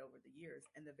created over the years.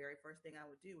 And the very first thing I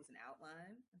would do was an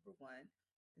outline, number one.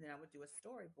 And then I would do a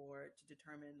storyboard to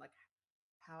determine like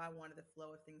how I wanted the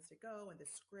flow of things to go and the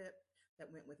script that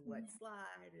went with what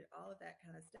slide and all of that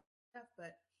kind of stuff.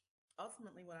 But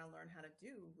ultimately what I learned how to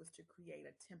do was to create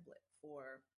a template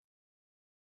for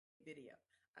video.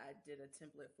 I did a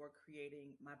template for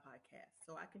creating my podcast,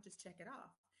 so I can just check it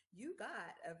off.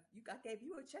 I gave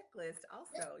you a checklist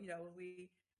also, when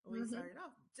we started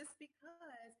off, just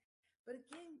because. But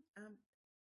again, it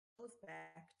goes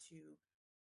back to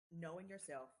knowing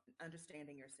yourself,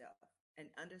 understanding yourself,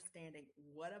 and understanding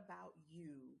what about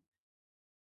you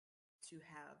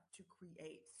to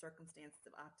create circumstances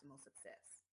of optimal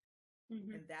success.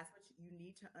 And that's what you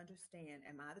need to understand.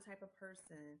 Am I the type of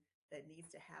person that needs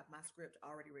to have my script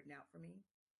already written out for me?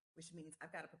 Which means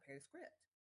I've got to prepare a script,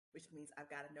 which means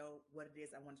I've got to know what it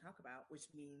is I want to talk about,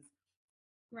 which means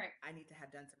I need to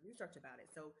have done some research about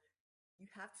it. So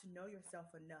you have to know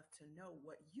yourself enough to know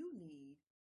what you need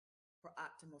for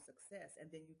optimal success. And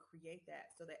then you create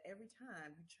that so that every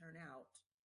time you churn out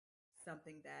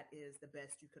something that is the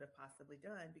best you could have possibly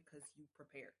done because you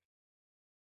prepared.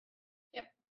 Yep.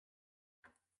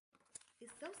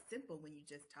 It's so simple when you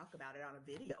just talk about it on a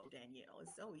video, Danielle.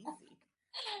 It's so easy.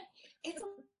 It's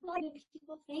a lot of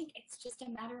people think it's just a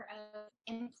matter of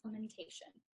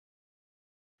implementation.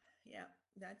 Yeah,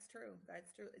 that's true.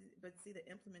 That's true. But see, the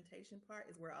implementation part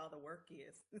is where all the work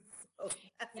is. So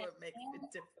that's what makes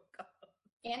it difficult.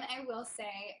 And I will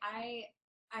say,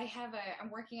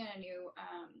 I'm working on a new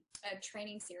a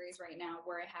training series right now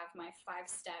where I have my 5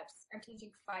 steps. I'm teaching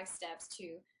 5 steps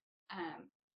to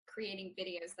creating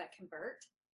videos that convert.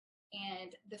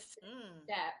 And Mm.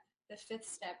 the fifth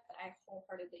step that I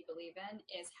wholeheartedly believe in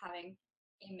is having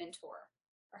a mentor,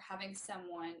 or having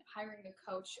someone, hiring a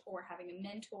coach or having a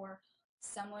mentor,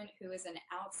 someone who is an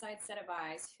outside set of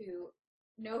eyes who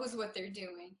knows what they're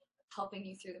doing, helping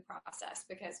you through the process.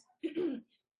 Because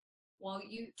well,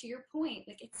 you, to your point,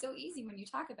 like, it's so easy when you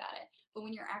talk about it, but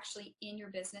when you're actually in your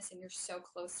business and you're so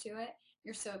close to it,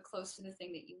 you're so close to the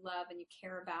thing that you love and you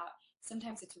care about,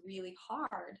 sometimes it's really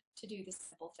hard to do the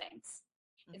simple things.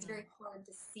 It's Mm-hmm. very hard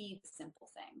to see the simple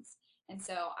things. And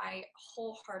so I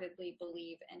wholeheartedly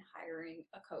believe in hiring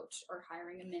a coach or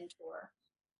hiring a mentor.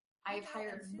 I've And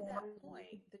hired to more. that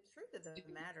point, the truth of the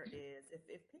matter is,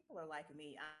 if people are like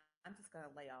me, I'm just going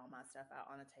to lay all my stuff out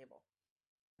on the table.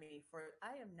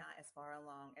 I am not as far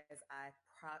along as I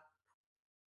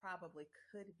probably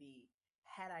could be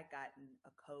had I gotten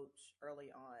a coach early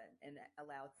on and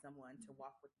allowed someone to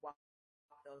walk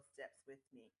those steps with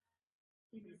me.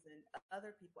 Mhm. Reason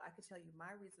other people, I could tell you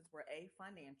my reasons were a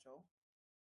financial.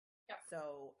 Yep.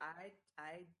 So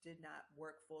I did not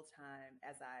work full time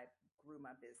as I grew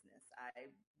my business.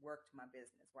 I worked my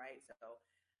business, right? So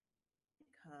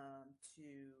come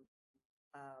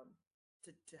um,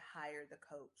 to hire the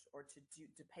coach or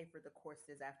to pay for the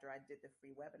courses after I did the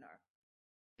free webinar.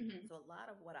 Mhm. So a lot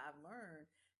of what I've learned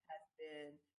has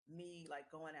been me like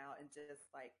going out and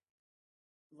just like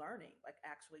learning, like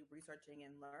actually researching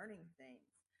and learning things.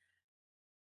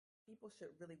 People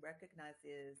should really recognize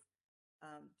is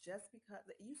just because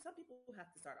some people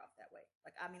have to start off that way.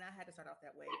 Like, I mean, I had to start off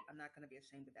that way. I'm not going to be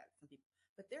ashamed of that. Some people,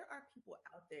 but there are people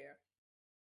out there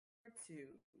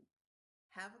to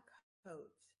have a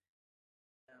coach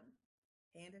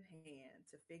hand in hand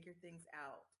to figure things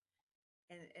out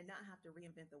and not have to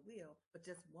reinvent the wheel, but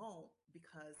just won't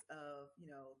because of,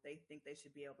 they think they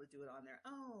should be able to do it on their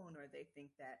own, or they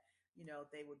think that,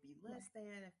 they would be Yeah. less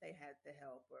than if they had the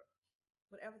help, or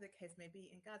whatever the case may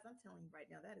be. And guys, I'm telling you right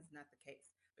now, that is not the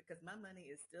case because my money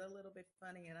is still a little bit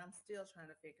funny and I'm still trying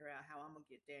to figure out how I'm going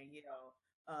to get Danielle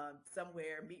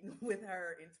somewhere meeting with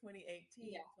her in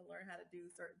 2018 Yeah. to learn how to do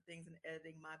certain things and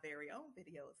editing my very own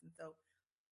videos. And so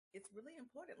it's really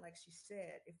important, like she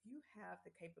said, if you have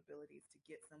the capabilities to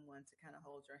get someone to kind of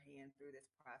hold your hand through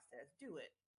this process, do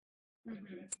it.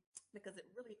 Mhm. Because it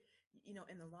really,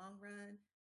 in the long run,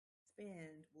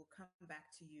 spend will come back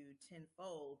to you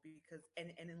tenfold because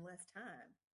and in less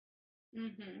time,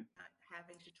 Mhm. not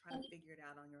having to try to And figure it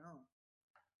out on your own.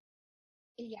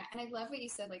 yeah, and I love what you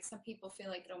said. Like, some people feel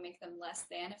like it'll make them less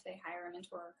than if they hire a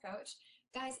mentor or a coach.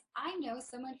 Guys, I know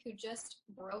someone who just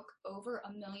broke over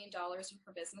 $1 million in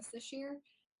her business this year,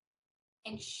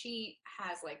 and she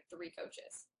has like three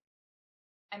coaches.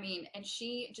 I mean, and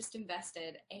she just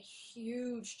invested a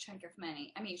huge chunk of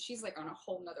money. I mean, she's like on a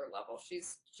whole nother level.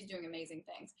 She's doing amazing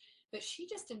things. But she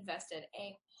just invested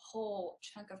a whole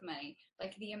chunk of money.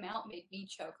 Like, the amount made me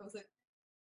choke. I was like,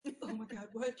 oh my God,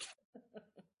 what?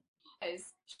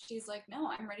 Because she's like, no,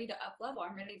 I'm ready to up level.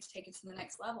 I'm ready to take it to the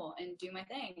next level and do my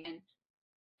thing,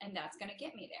 and that's gonna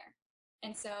get me there.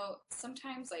 And so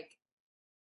sometimes, like,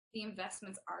 the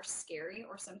investments are scary,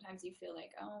 or sometimes you feel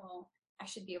like, oh well, I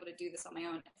should be able to do this on my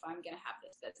own if I'm gonna have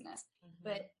this business. Mm-hmm.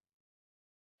 But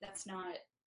that's not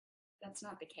that's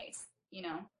not the case, you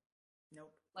know?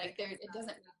 Nope. Like, there, It's it not.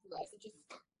 doesn't matter to us. It just,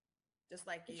 Just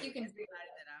like if you, you can do it.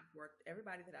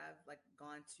 everybody that I've like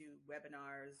gone to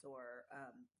webinars or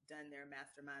done their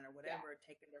mastermind or Yeah. whatever,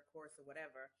 taken their course or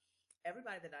whatever,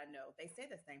 everybody that I know, they say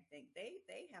the same thing.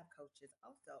 They have coaches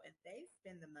also, and they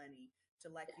spend the money to,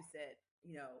 like you said,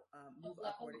 Up move level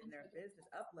upward in and their take it to the business,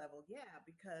 next up level. Yeah,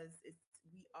 because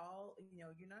we all,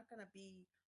 you're not going to be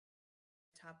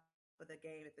top of the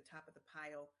game at the top of the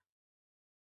pile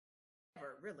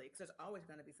ever, really, because there's always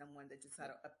going to be someone that just sort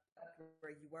of up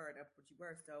where you were and up what you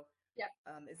were. So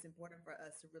level. it's important for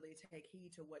us to really take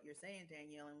heed to what you're saying,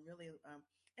 Danielle, and really,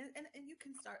 and you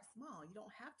can start small. You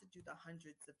don't have to do the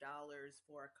hundreds of dollars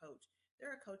for a coach. There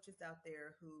are coaches out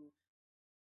there who,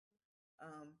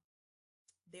 um,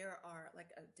 there are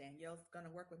like Danielle's going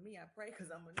to work with me. I pray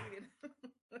because I'm going to need it.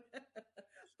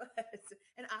 but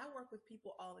and I work with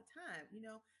people all the time,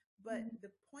 But Yeah.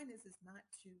 the point is not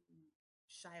to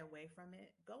shy away from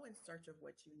it. Go in search of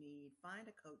what you need. Find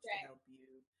a coach to Right. help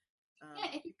you.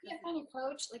 Yeah, if you Because can't find a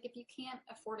coach, like, if you can't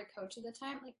afford a coach at the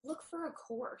time, like, look for a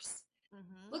course.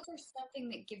 Mhm. Look for something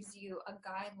that gives you a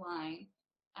guideline,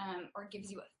 or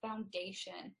gives you a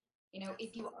foundation,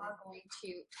 if you Absolutely. are going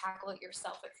to tackle it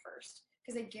yourself at first.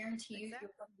 Because I guarantee you, you're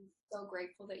Exactly. going to be so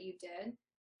grateful that you did.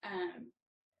 Um,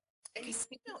 And because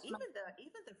speaking to my,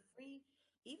 even the free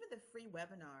even the free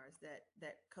webinars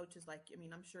that coaches like, I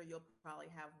mean, I'm sure you'll probably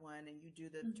have one and you do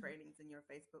the Mhm. trainings in your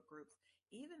Facebook groups.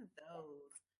 Even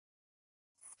those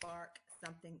spark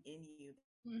something in you.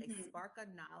 They Mhm. spark a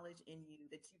knowledge in you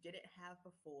that you didn't have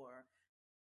before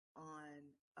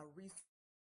on a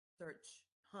research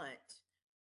hunt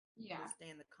to Yeah,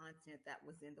 understand the content that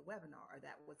was in the webinar or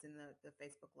that was in the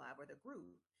Facebook Live or the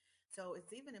group. So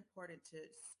it's even important to,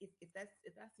 if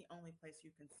that's the only place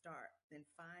you can start, then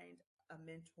find a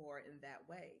mentor in that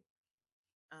way.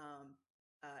 Um,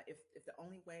 if the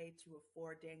only way to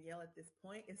afford Danielle at this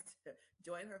point is to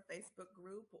join her Facebook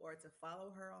group or to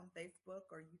follow her on Facebook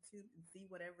or YouTube and see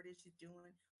whatever it is she's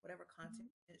doing, whatever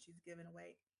content Mhm. she's giving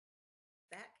away,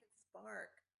 that can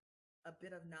spark a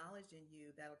bit of knowledge in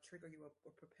you that'll trigger you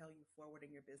or propel you forward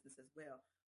in your business as well,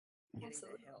 getting that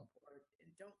Absolutely. help. Or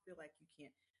and don't feel like you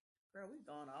can't. Girl, we've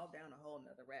gone all down a whole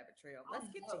nother rabbit trail. I Let's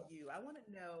get to know. you. I want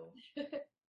to know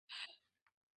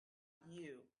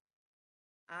you.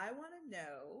 I want to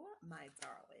know, my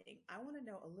darling, I want to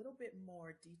know a little bit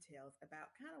more details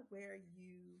about kind of where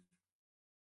you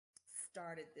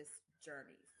started this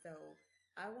journey. So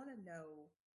I want to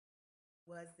know,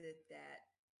 was it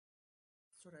that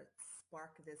sort of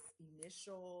spark this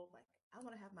initial, like, I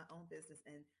want to have my own business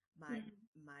and my Mhm.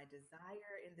 my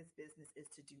desire in this business is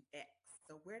to do X.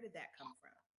 So where did that come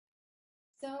from?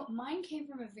 So mine came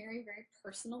from a very, very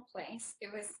personal place.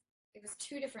 It was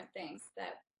two different things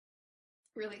that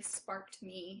really sparked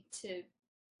me to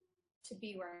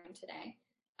be where I am today.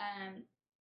 Um,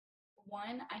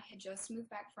 One, I had just moved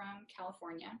back from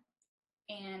California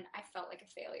and I felt like a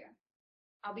failure.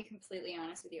 I'll be completely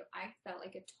honest with you. I felt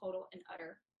like a total and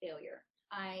utter failure.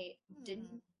 I Hmm.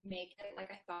 didn't make it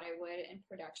like I thought I would in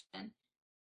production.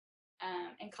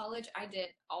 In college, I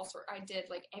did I did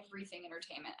like everything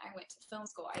entertainment. I went to film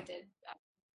school. I did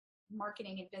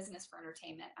marketing and business for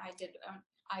entertainment.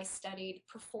 I studied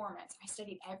performance. I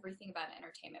studied everything about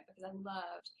entertainment because I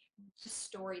loved just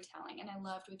storytelling and I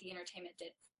loved what the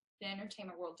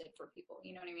entertainment world did for people.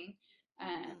 You know what I mean?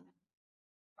 Um, Hmm.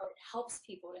 or it helps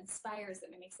people, it inspires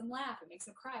them, it makes them laugh, it makes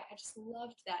them cry. I just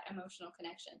loved that emotional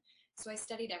connection. So I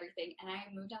studied everything and I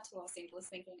moved out to Los Angeles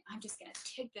thinking, I'm just going to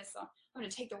take this on. I'm going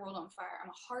to take the world on fire. I'm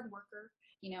a hard worker.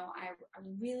 I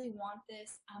really want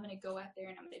this. I'm going to go out there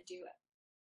and I'm going to do it.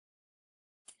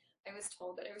 I was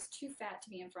told that I was too fat to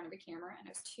be in front of a camera and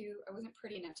I wasn't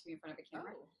pretty enough to be in front of a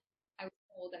camera. Oh. I was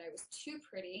told that I was too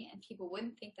pretty and people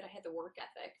wouldn't think that I had the work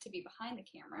ethic to be behind the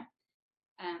camera.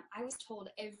 I was told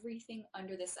everything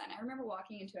under the sun. I remember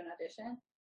walking into an audition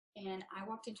and I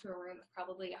walked into a room with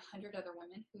probably 100 other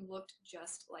women who looked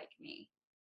just like me.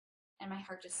 And my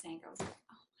heart just sank. I was like,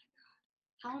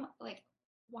 oh, like,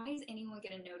 why is anyone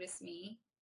going to notice me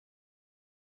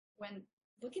when,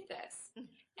 look at this?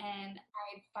 And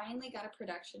I finally got a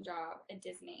production job at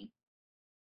Disney.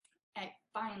 And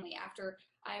finally, after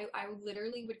I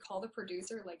literally would call the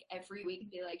producer like every week and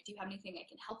be like, do you have anything I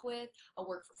can help with? I'll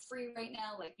work for free right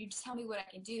now. Like, you just tell me what I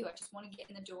can do. I just want to get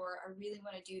in the door. I really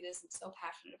want to do this. I'm so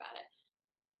passionate about it.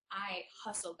 I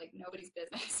hustled like nobody's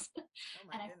business. Oh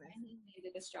my And I goodness. finally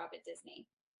landed this job at Disney.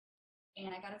 And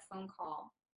I got a phone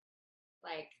call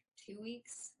like 2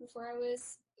 weeks before it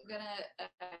was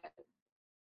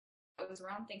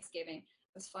around Thanksgiving.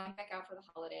 I was flying back out for the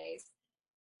holidays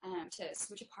to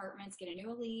switch apartments, get a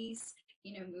new lease,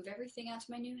 move everything out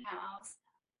to my new house.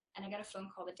 And I got a phone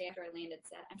call the day after I landed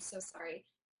said, I'm so sorry,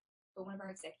 but one of our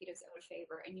executives owed a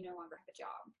favor and you no longer have a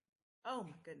job. Oh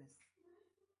my goodness.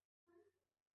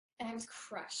 And I was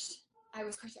crushed. I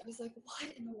was crushed. I was like, what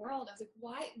in the world? I was like,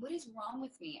 why? What is wrong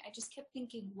with me? I just kept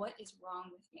thinking, what is wrong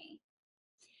with me?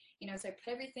 So I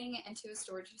put everything into a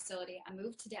storage facility. I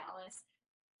moved to Dallas.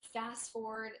 Fast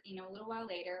forward, a little while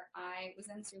later, I was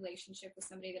in this relationship with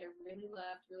somebody that I really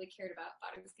loved, really cared about,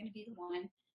 thought it was going to be the one.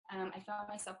 I found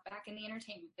myself back in the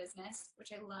entertainment business,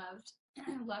 which I loved,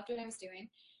 loved what I was doing.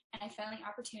 And I found the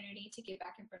opportunity to get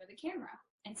back in front of the camera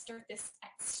and start this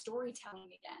storytelling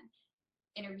again,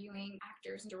 interviewing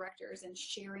actors and directors and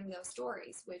sharing those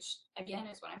stories, which again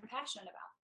is what I'm passionate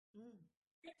Mm.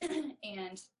 about.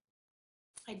 And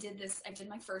I did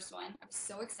my first one. I was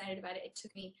so excited about it. It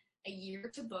took me a year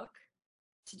to book,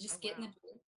 to Oh just get in the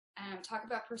wow. door. Talk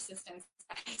about persistence.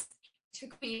 It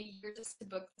took me a year just to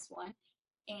book this one.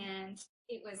 And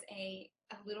it was a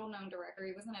little known director.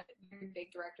 He wasn't a very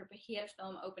big director, but he had a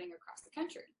film opening across the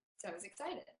country. So I was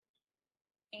excited.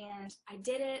 And I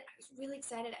did it. I was really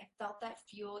excited. I felt that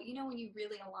fuel. When you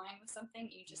really align with something,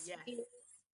 you just Yes.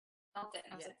 felt it.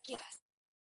 And I was Yes. like, yes.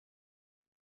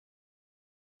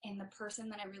 And the person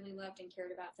that I really loved and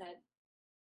cared about said,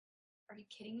 are you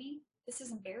kidding me? This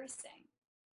is embarrassing.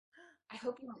 I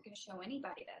hope you aren't going to show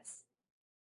anybody this.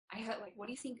 I had like, what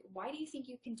do you think? Why do you think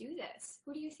you can do this?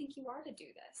 Who do you think you are to do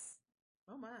this?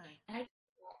 Oh my. And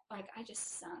I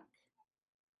just sunk.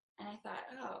 And I thought,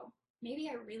 oh, maybe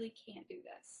I really can't do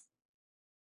this.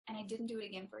 And I didn't do it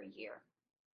again for a year.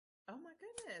 Oh my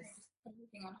goodness. I just put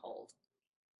everything on hold.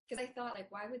 Because I thought,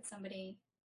 like, why would somebody,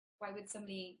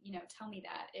 tell me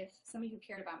that if somebody who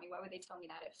cared about me, why would they tell me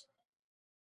that if,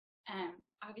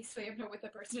 obviously I'm not with the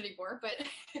person anymore, but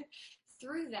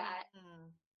through that,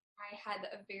 I had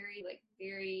a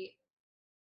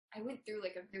I went through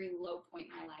like a very low point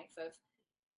in my life of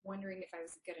wondering if I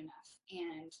was good enough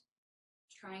and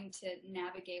trying to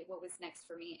navigate what was next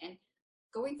for me and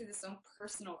going through this own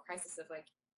personal crisis of like,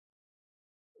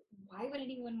 why would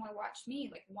anyone want to watch me?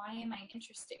 Like, why am I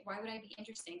interesting? Why would I be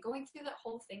interesting? Going through that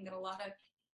whole thing that a lot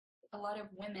of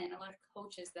women, a lot of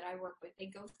coaches that I work with, they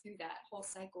go through that whole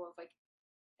cycle of like,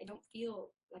 I don't feel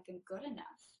like I'm good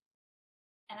enough.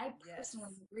 And I personally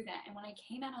went through that. And when I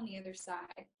came out on the other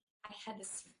side, I had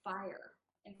this fire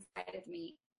inside of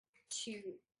me to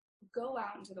go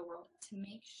out into the world to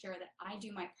make sure that I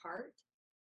do my part,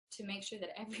 to make sure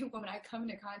that every woman I come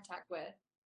into contact with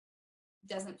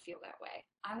doesn't feel that way.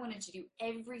 I wanted to do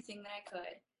everything that I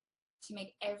could to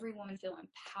make every woman feel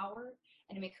empowered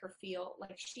and to make her feel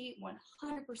like she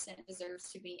 100% deserves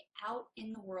to be out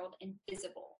in the world and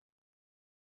visible.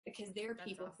 Because there are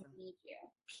people who need you,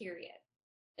 period.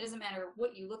 It doesn't matter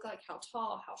what you look like, how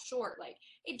tall, how short, like,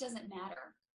 it doesn't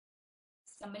matter.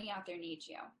 Somebody out there needs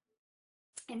you.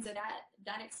 And so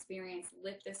that experience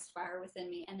lit this fire within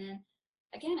me. And then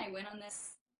again, I went on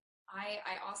this, I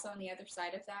also on the other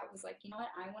side of that was like, you know what,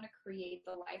 I want to create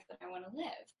the life that I want to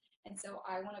live. And so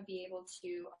I want to be able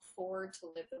to afford to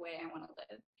live the way I want to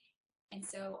live. And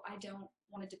so I don't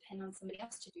want to depend on somebody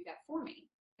else to do that for me.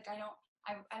 Like I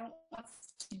don't want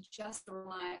to just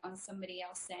rely on somebody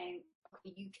else saying,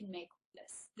 okay, you can make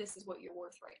this. This is what you're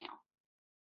worth right now.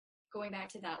 Going back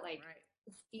to that, like,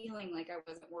 feeling like I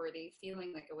wasn't worthy,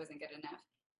 feeling like I wasn't good enough.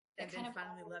 And then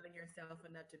finally loving yourself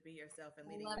enough to be yourself and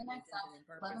leading loving myself,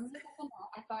 loving myself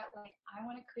enough. I thought, like, I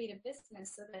want to create a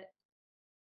business so that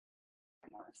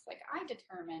like I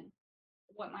determine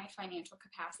what my financial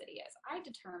capacity is. I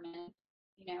determine,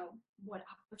 what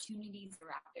opportunities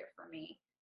are out there for me.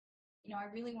 I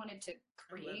really wanted to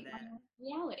create my own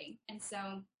reality. And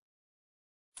so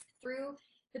through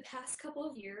the past couple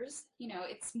of years,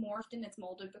 it's morphed and it's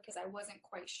molded because I wasn't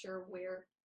quite sure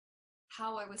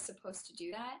how I was supposed to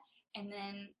do that. And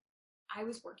then I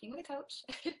was working with a coach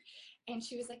and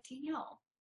she was like, Danielle,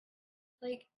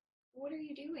 like, what are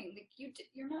you doing? Like,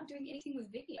 you're not doing anything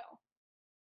with video.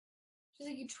 She's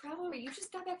like, you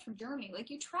just got back from Germany. Like,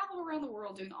 you travel around the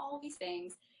world doing all these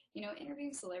things,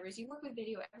 interviewing celebrities. You work with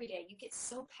video every day. You get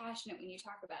so passionate when you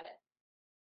talk about it.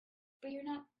 But you're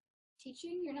not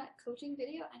teaching, you're not coaching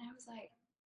video. And I was like,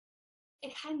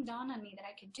 it hadn't dawned on me that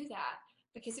I could do that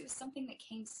because it was something that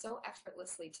came so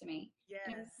effortlessly to me. Yes.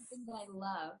 And it was something that I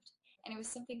loved. And it was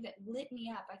something that lit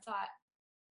me up. I thought,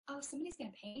 oh, somebody's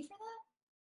going to pay me for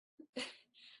that?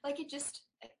 Like it just,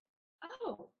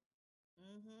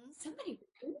 somebody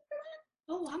would pay me for that?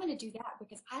 Oh, I'm going to do that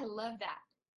because I love that.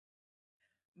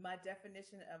 My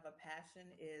definition of a passion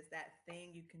is that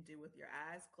thing you can do with your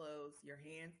eyes closed, your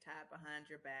hands tied behind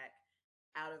your back,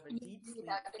 out of a deep sleep,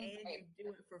 and you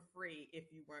do it for free if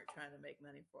you weren't trying to make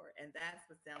money for it. And that's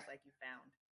what sounds like you found.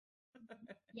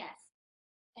 Yes.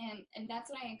 And that's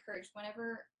what I encourage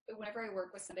whenever I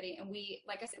work with somebody. And we,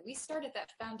 like I said, we start at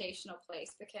that foundational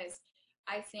place because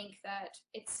I think that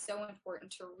it's so important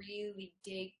to really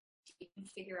dig deep and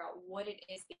figure out what it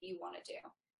is that you want to do.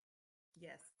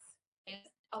 Yes. And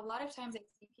a lot of times I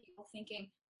see people thinking,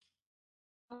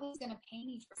 nobody's going to pay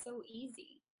me for so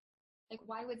easy. Like,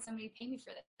 why would somebody pay me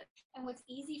for this? And what's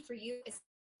easy for you is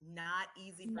not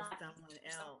easy for someone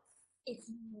else. It's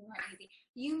not easy.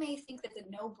 You may think that it's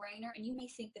a no-brainer, and you may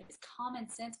think that it's common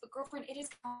sense, but girlfriend, it is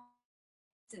common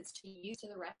sense to you, to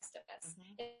the rest of us.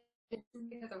 It's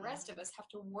something that the rest of us have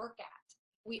to work at.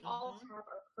 We all have our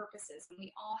purposes, and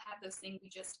we all have those things we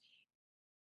just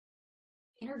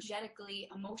energetically,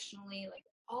 emotionally, like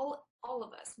all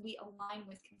of us, we align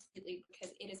with completely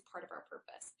because it is part of our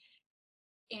purpose.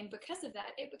 And because of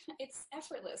that, it's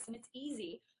effortless and it's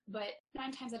easy. But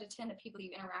 9 times out of 10, the people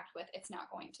you interact with, it's not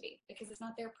going to be because it's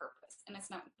not their purpose and it's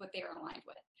not what they're aligned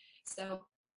with. So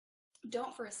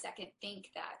don't for a second think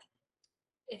that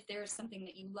if there's something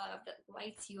that you love that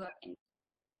lights you up and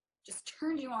just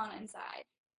turns you on inside,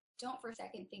 don't for a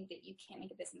second think that you can't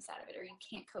make a business out of it or you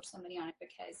can't coach somebody on it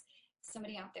because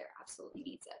somebody out there absolutely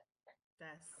needs it.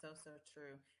 That's so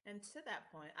true. And to that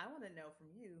point, I want to know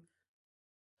from you,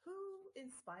 who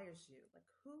inspires you? Like,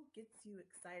 who gets you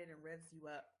excited and revs you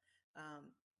up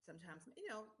sometimes,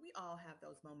 we all have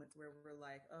those moments where we're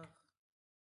like, oh,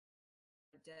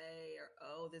 day, or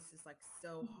oh, this is like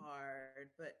so Mhm. hard.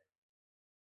 But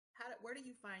where do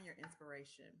you find your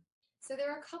inspiration? So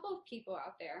there are a couple of people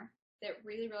out there that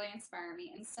really, really inspire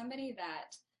me, and somebody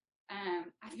that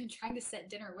I've been trying to set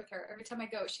dinner with her every time I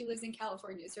go. She lives in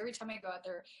California, so every time I go out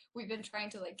there, we've been trying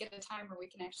to like get a time where we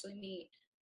can actually meet.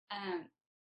 Um,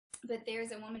 but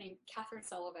there's a woman named Kat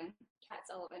Sullivan,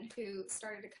 who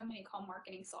started a company called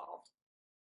Marketing Solved.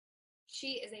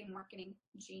 She is a marketing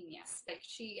genius. Like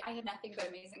I have nothing but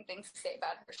amazing things to say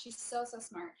about her. She's so, so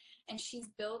smart. And she's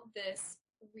built this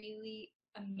really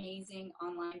amazing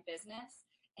online business,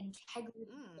 integrity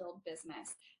Mm, filled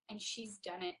business. And she's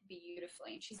done it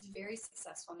beautifully. And she's very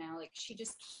successful now. Like she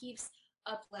just keeps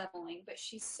up leveling, but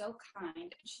she's so kind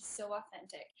and she's so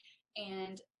authentic.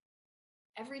 And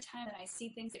every time that I see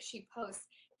things that she posts,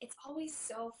 it's always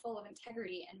so full of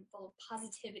integrity and full of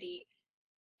positivity.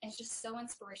 And it's just so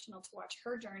inspirational to watch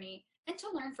her journey and to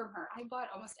learn from her. I bought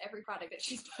almost every product that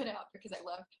she's put out because I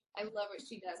love what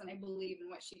she does and I believe in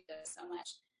what she does so much.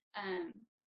 Um,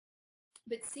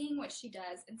 but seeing what she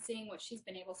does and seeing what she's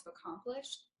been able to accomplish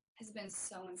has been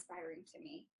so inspiring to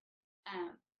me.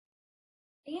 Um,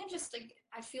 and just like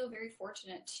I feel very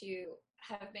fortunate to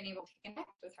have been able to connect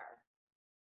with her.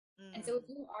 And so if mm.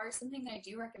 you are something that I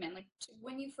do recommend, like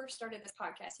when you first started this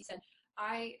podcast, you said,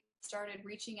 I started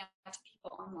reaching out to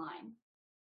people online.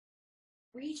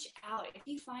 Reach out. If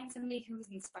you find somebody who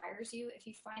inspires you, if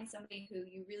you find somebody who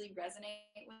you really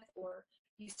resonate with, or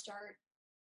you start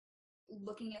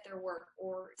looking at their work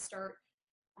or start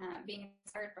being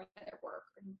inspired by their work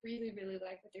and really, really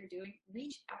like what they're doing,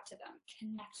 reach out to them,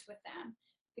 connect with them.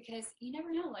 Because you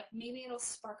never know, like maybe it'll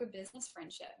spark a business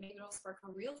friendship, maybe it'll spark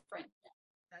a real friendship.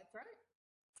 That's right.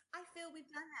 I feel we've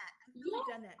done that. I feel we've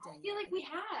Yeah, done that, I feel Danielle. like we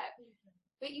have.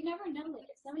 But you never know. Like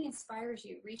if somebody inspires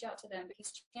you, reach out to them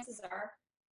because chances are,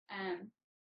 um,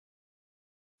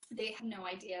 they have no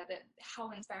idea that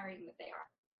how inspiring that they are.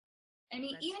 I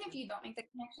mean, That's even if true. you don't make the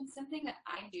connection, something that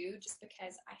I do just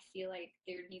because I feel like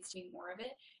there needs to be more of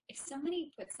it. If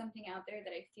somebody puts something out there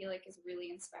that I feel like is really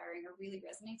inspiring or really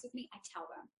resonates with me, I tell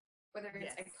them. Whether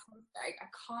it's Yes. a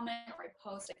comment or I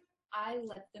post, I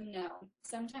let them know.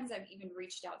 Sometimes I've even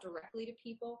reached out directly to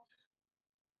people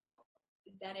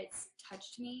that it's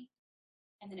touched me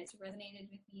and then it's resonated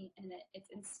with me and that it's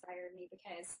inspired me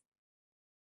because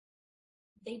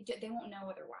they won't know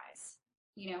otherwise.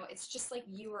 You know, it's just like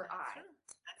you or That's I,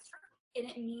 true. and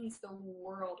it means the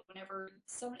world whenever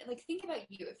somebody, like, think about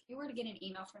you. If you were to get an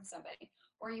email from somebody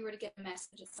or you were to get a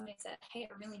message that somebody said, hey,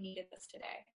 I really needed this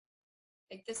today,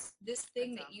 like this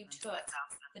thing That's that you awesome. took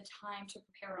the time to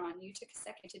prepare on, you took a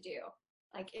second to do,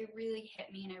 like it really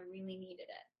hit me and I really needed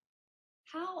it.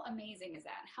 How amazing is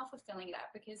that, and how fulfilling is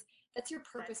that, because that's your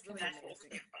That's purpose really coming full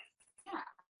amazing. circle. Yeah.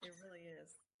 It really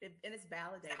is. And it's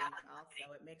validating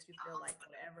also. It makes you feel like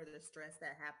whatever the stress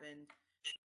that happened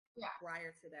Yeah.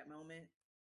 prior to that moment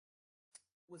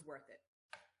was worth it,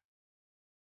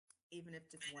 even if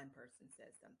just one person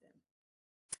says something.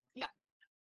 Yeah.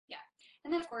 Yeah.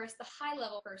 And then of course the high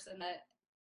level person that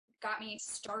got me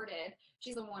started,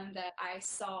 she's the one that I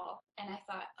saw and I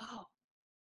thought, oh,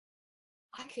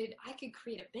 I could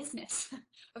create a business.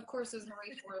 Of course, it was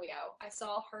Marie Forleo. I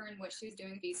saw her and what she was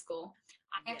doing B school.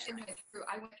 Yes.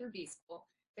 I went through B school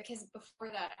because before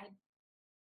that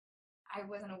I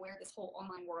wasn't aware of this whole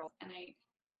online world, and I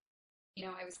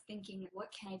was thinking, what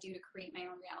can I do to create my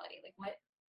own reality? Like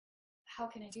how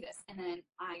can I do this? And then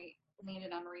I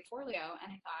landed on Marie Forleo, and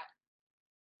I thought,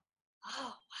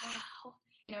 oh wow,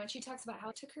 and she talks about how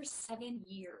it took her 7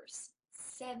 years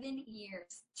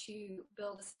to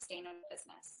build a sustainable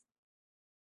business.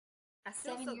 I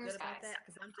feel seven so years, good about guys. that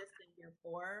because I'm just in year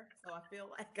 4, so I feel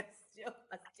like I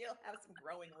still have some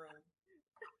growing room.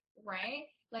 Right?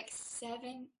 Like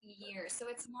 7 years. So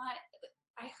it's not,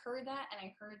 I heard that and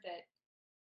I heard that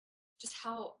just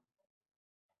how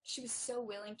she was so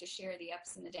willing to share the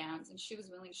ups and the downs, and she was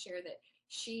willing to share that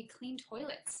she cleaned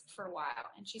toilets for a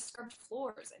while and she scrubbed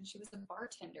floors and she was a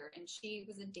bartender and she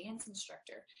was a dance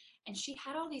instructor and she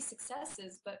had all these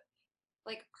successes, but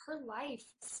like her life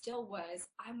still was,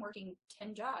 I'm working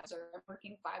 10 jobs or I'm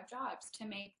working 5 jobs to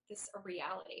make this a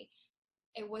reality.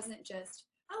 It wasn't just,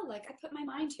 oh, like I put my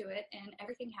mind to it and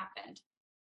everything happened.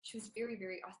 She was very,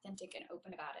 very authentic and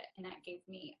open about it. And that gave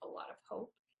me a lot of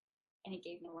hope and it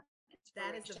gave me a lot of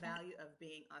That is the inspiration. value of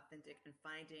being authentic and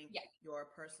finding Yeah. your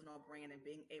personal brand and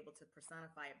being able to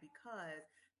personify it, because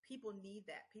people need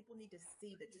that. People need to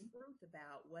see the truth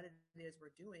about what it is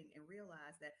we're doing and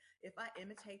realize that if I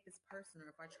imitate this person or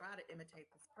if I try to imitate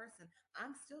this person,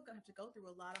 I'm still going to have to go through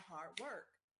a lot of hard work.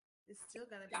 It's still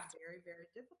going to be Gotcha. very, very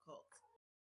difficult.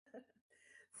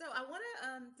 So I want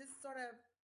to just sort of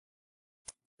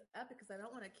up because I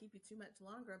don't want to keep you too much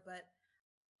longer, but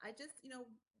I just,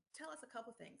 tell us a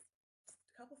couple things.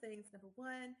 A couple things. Number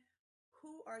one,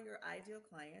 who are your ideal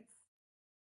clients?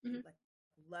 Mhm. You like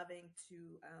loving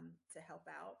to help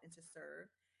out and to serve.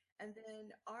 And then,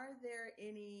 are there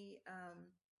any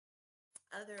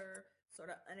other sort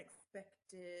of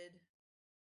unexpected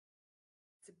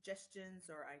suggestions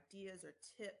or ideas or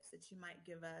tips that you might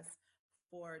give us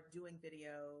for doing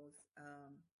videos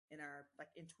in our like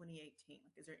in 2018?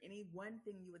 Like, is there any one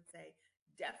thing you would say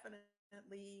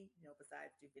definitely,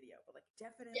 besides do video, but like Yeah.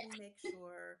 definitely make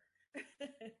sure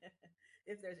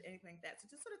if there's anything like that? So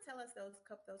just sort of tell us those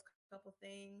couple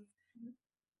things. Mhm.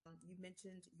 You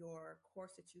mentioned your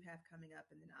course that you have coming up,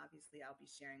 and then obviously I'll be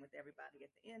sharing with everybody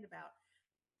at the end about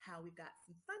how we've got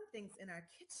some fun things in our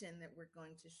kitchen that we're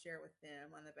going to share with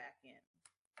them on the back end.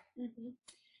 Mhm.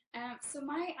 So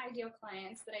my ideal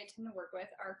clients that I tend to work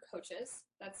with are coaches.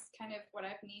 That's kind of what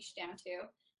I've niched down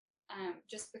to,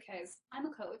 just because I'm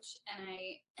a coach and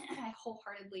I I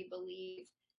wholeheartedly believe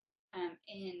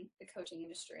in the coaching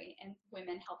industry and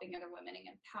women helping other women and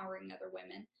empowering other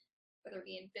women, whether it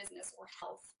be in business or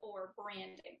health or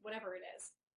branding, whatever it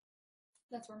is.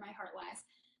 That's where my heart lies.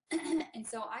 And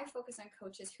so I focus on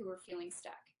coaches who are feeling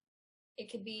stuck. It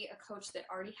could be a coach that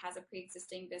already has a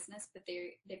pre-existing business, but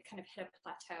they've kind of hit a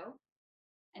plateau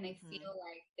and they Mm-hmm. feel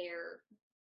like they're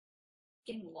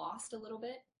getting lost a little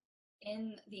bit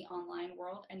in the online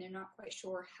world and they're not quite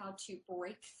sure how to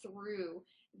break through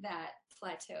that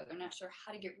plateau. They're not sure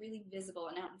how to get really visible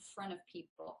and out in front of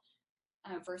people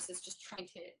versus just trying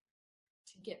to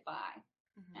get by,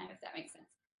 Mm-hmm. if that makes sense.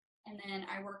 And then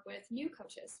I work with new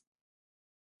coaches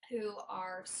who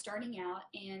are starting out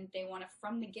and they want to,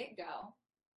 from the get go,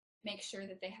 make sure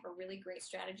that they have a really great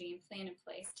strategy and plan in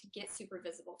place to get super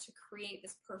visible, to create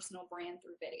this personal brand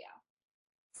through video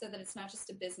so that it's not just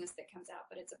a business that comes out,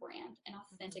 but it's a brand, an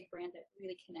Mm-hmm. authentic brand that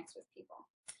really connects with people.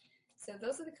 So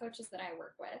those are the coaches that I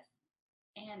work with.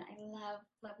 And I love,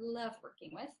 love, love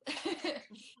working with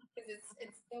because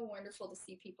it's so wonderful to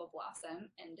see people blossom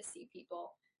and to see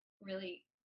people really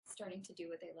starting to do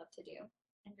what they love to do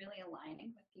and really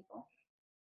aligning with people.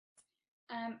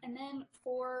 And then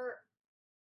for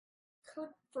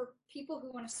people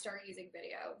who want to start using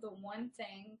video, the one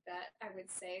thing that I would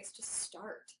say is just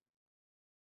start.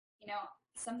 You know,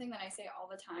 something that I say all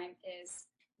the time is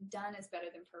done is better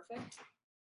than perfect.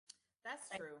 That's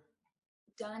Like, true.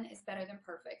 done is better than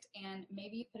perfect. And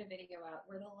maybe you put a video out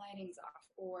where the lighting's off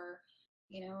or,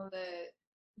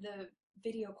 the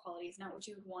video quality is not what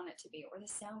you would want it to be, or the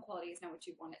sound quality is not what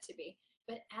you want it to be.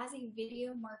 But as a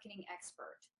video marketing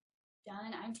expert,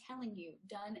 done, I'm telling you,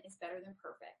 done is better than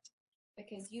perfect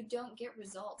because you don't get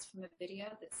results from a video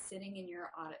that's sitting in your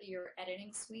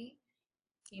editing suite,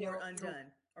 Or you're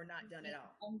undone or not done at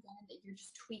all. undone that you're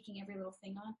just tweaking every little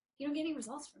thing on. You don't get any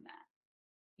results from that.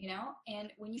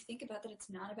 And when you think about that, it's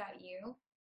not about you.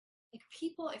 Like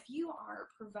people, if you are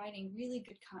providing really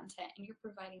good content and you're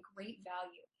providing great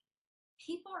value,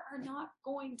 people are not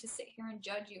going to sit here and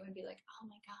judge you and be like, oh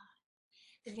my God,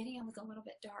 the video was a little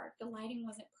bit dark. The lighting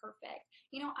wasn't perfect.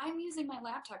 I'm using my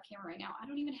laptop camera right now. I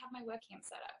don't even have my webcam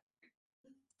set up.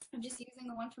 I'm just using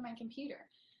the one for my computer.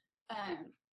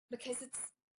 Because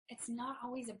it's not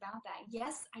always about that.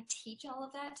 Yes, I teach all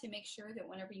of that to make sure that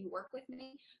whenever you work with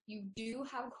me, you do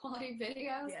have quality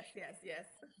videos Yes, yes, yes.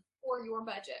 for your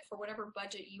budget, for whatever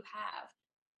budget you have.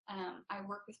 I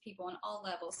work with people on all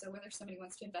levels. So whether somebody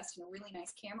wants to invest in a really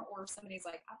nice camera or if somebody's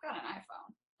like, I've got an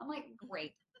iPhone, I'm like,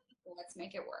 great, let's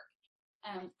make it work.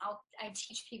 I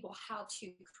teach people how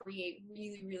to create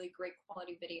really, really great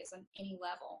quality videos on any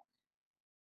level.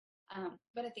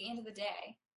 But at the end of the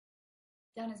day,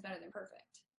 done is better than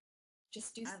perfect.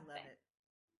 Just do I love something, it.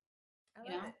 I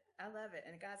you love know? it. I love it.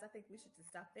 And guys, I think we should just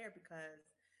stop there because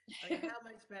I mean, how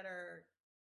much better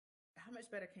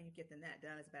can you get than that?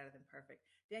 Done is better than perfect.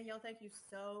 Danielle, thank you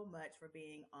so much for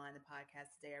being on the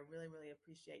podcast today. I really, really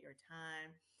appreciate your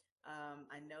time.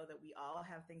 I know that we all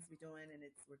have things to be doing, and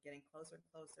we're getting closer and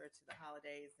closer to the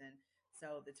holidays, and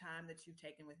so the time that you've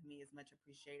taken with me is much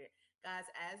appreciated, guys.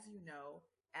 As you know,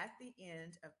 at the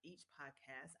end of each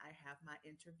podcast, I have my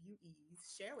interviewees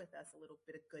share with us a little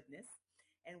bit of goodness,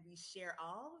 and we share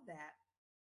all of that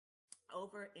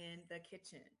over in the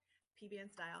kitchen. PBN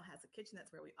Style has a kitchen.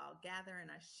 That's where we all gather, and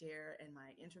I share, and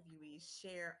my interviewees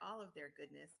share all of their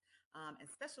goodness and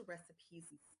special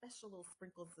recipes and special little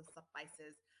sprinkles of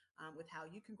spices with how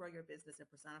you can grow your business and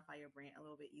personify your brand a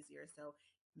little bit easier. So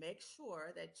make sure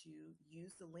that you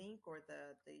use the link or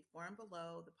the form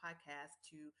below the podcast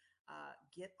to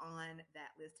get on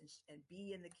that list and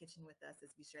be in the kitchen with us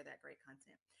as we share that great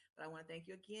content. But I want to thank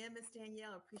you again, Miss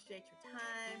Danielle. Appreciate your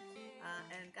time.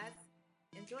 And guys,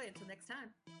 enjoy until next time.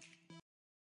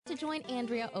 To join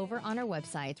Andrea over on our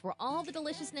website where all the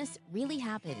deliciousness really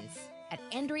happens at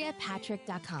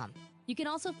AndreaPatrick.com. You can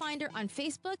also find her on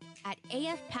Facebook at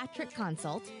AF Patrick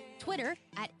Consult, Twitter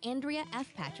at Andrea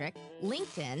F. Patrick,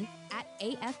 LinkedIn at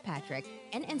AF Patrick,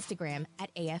 and Instagram at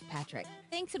AF Patrick.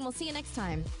 Thanks, and we'll see you next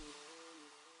time.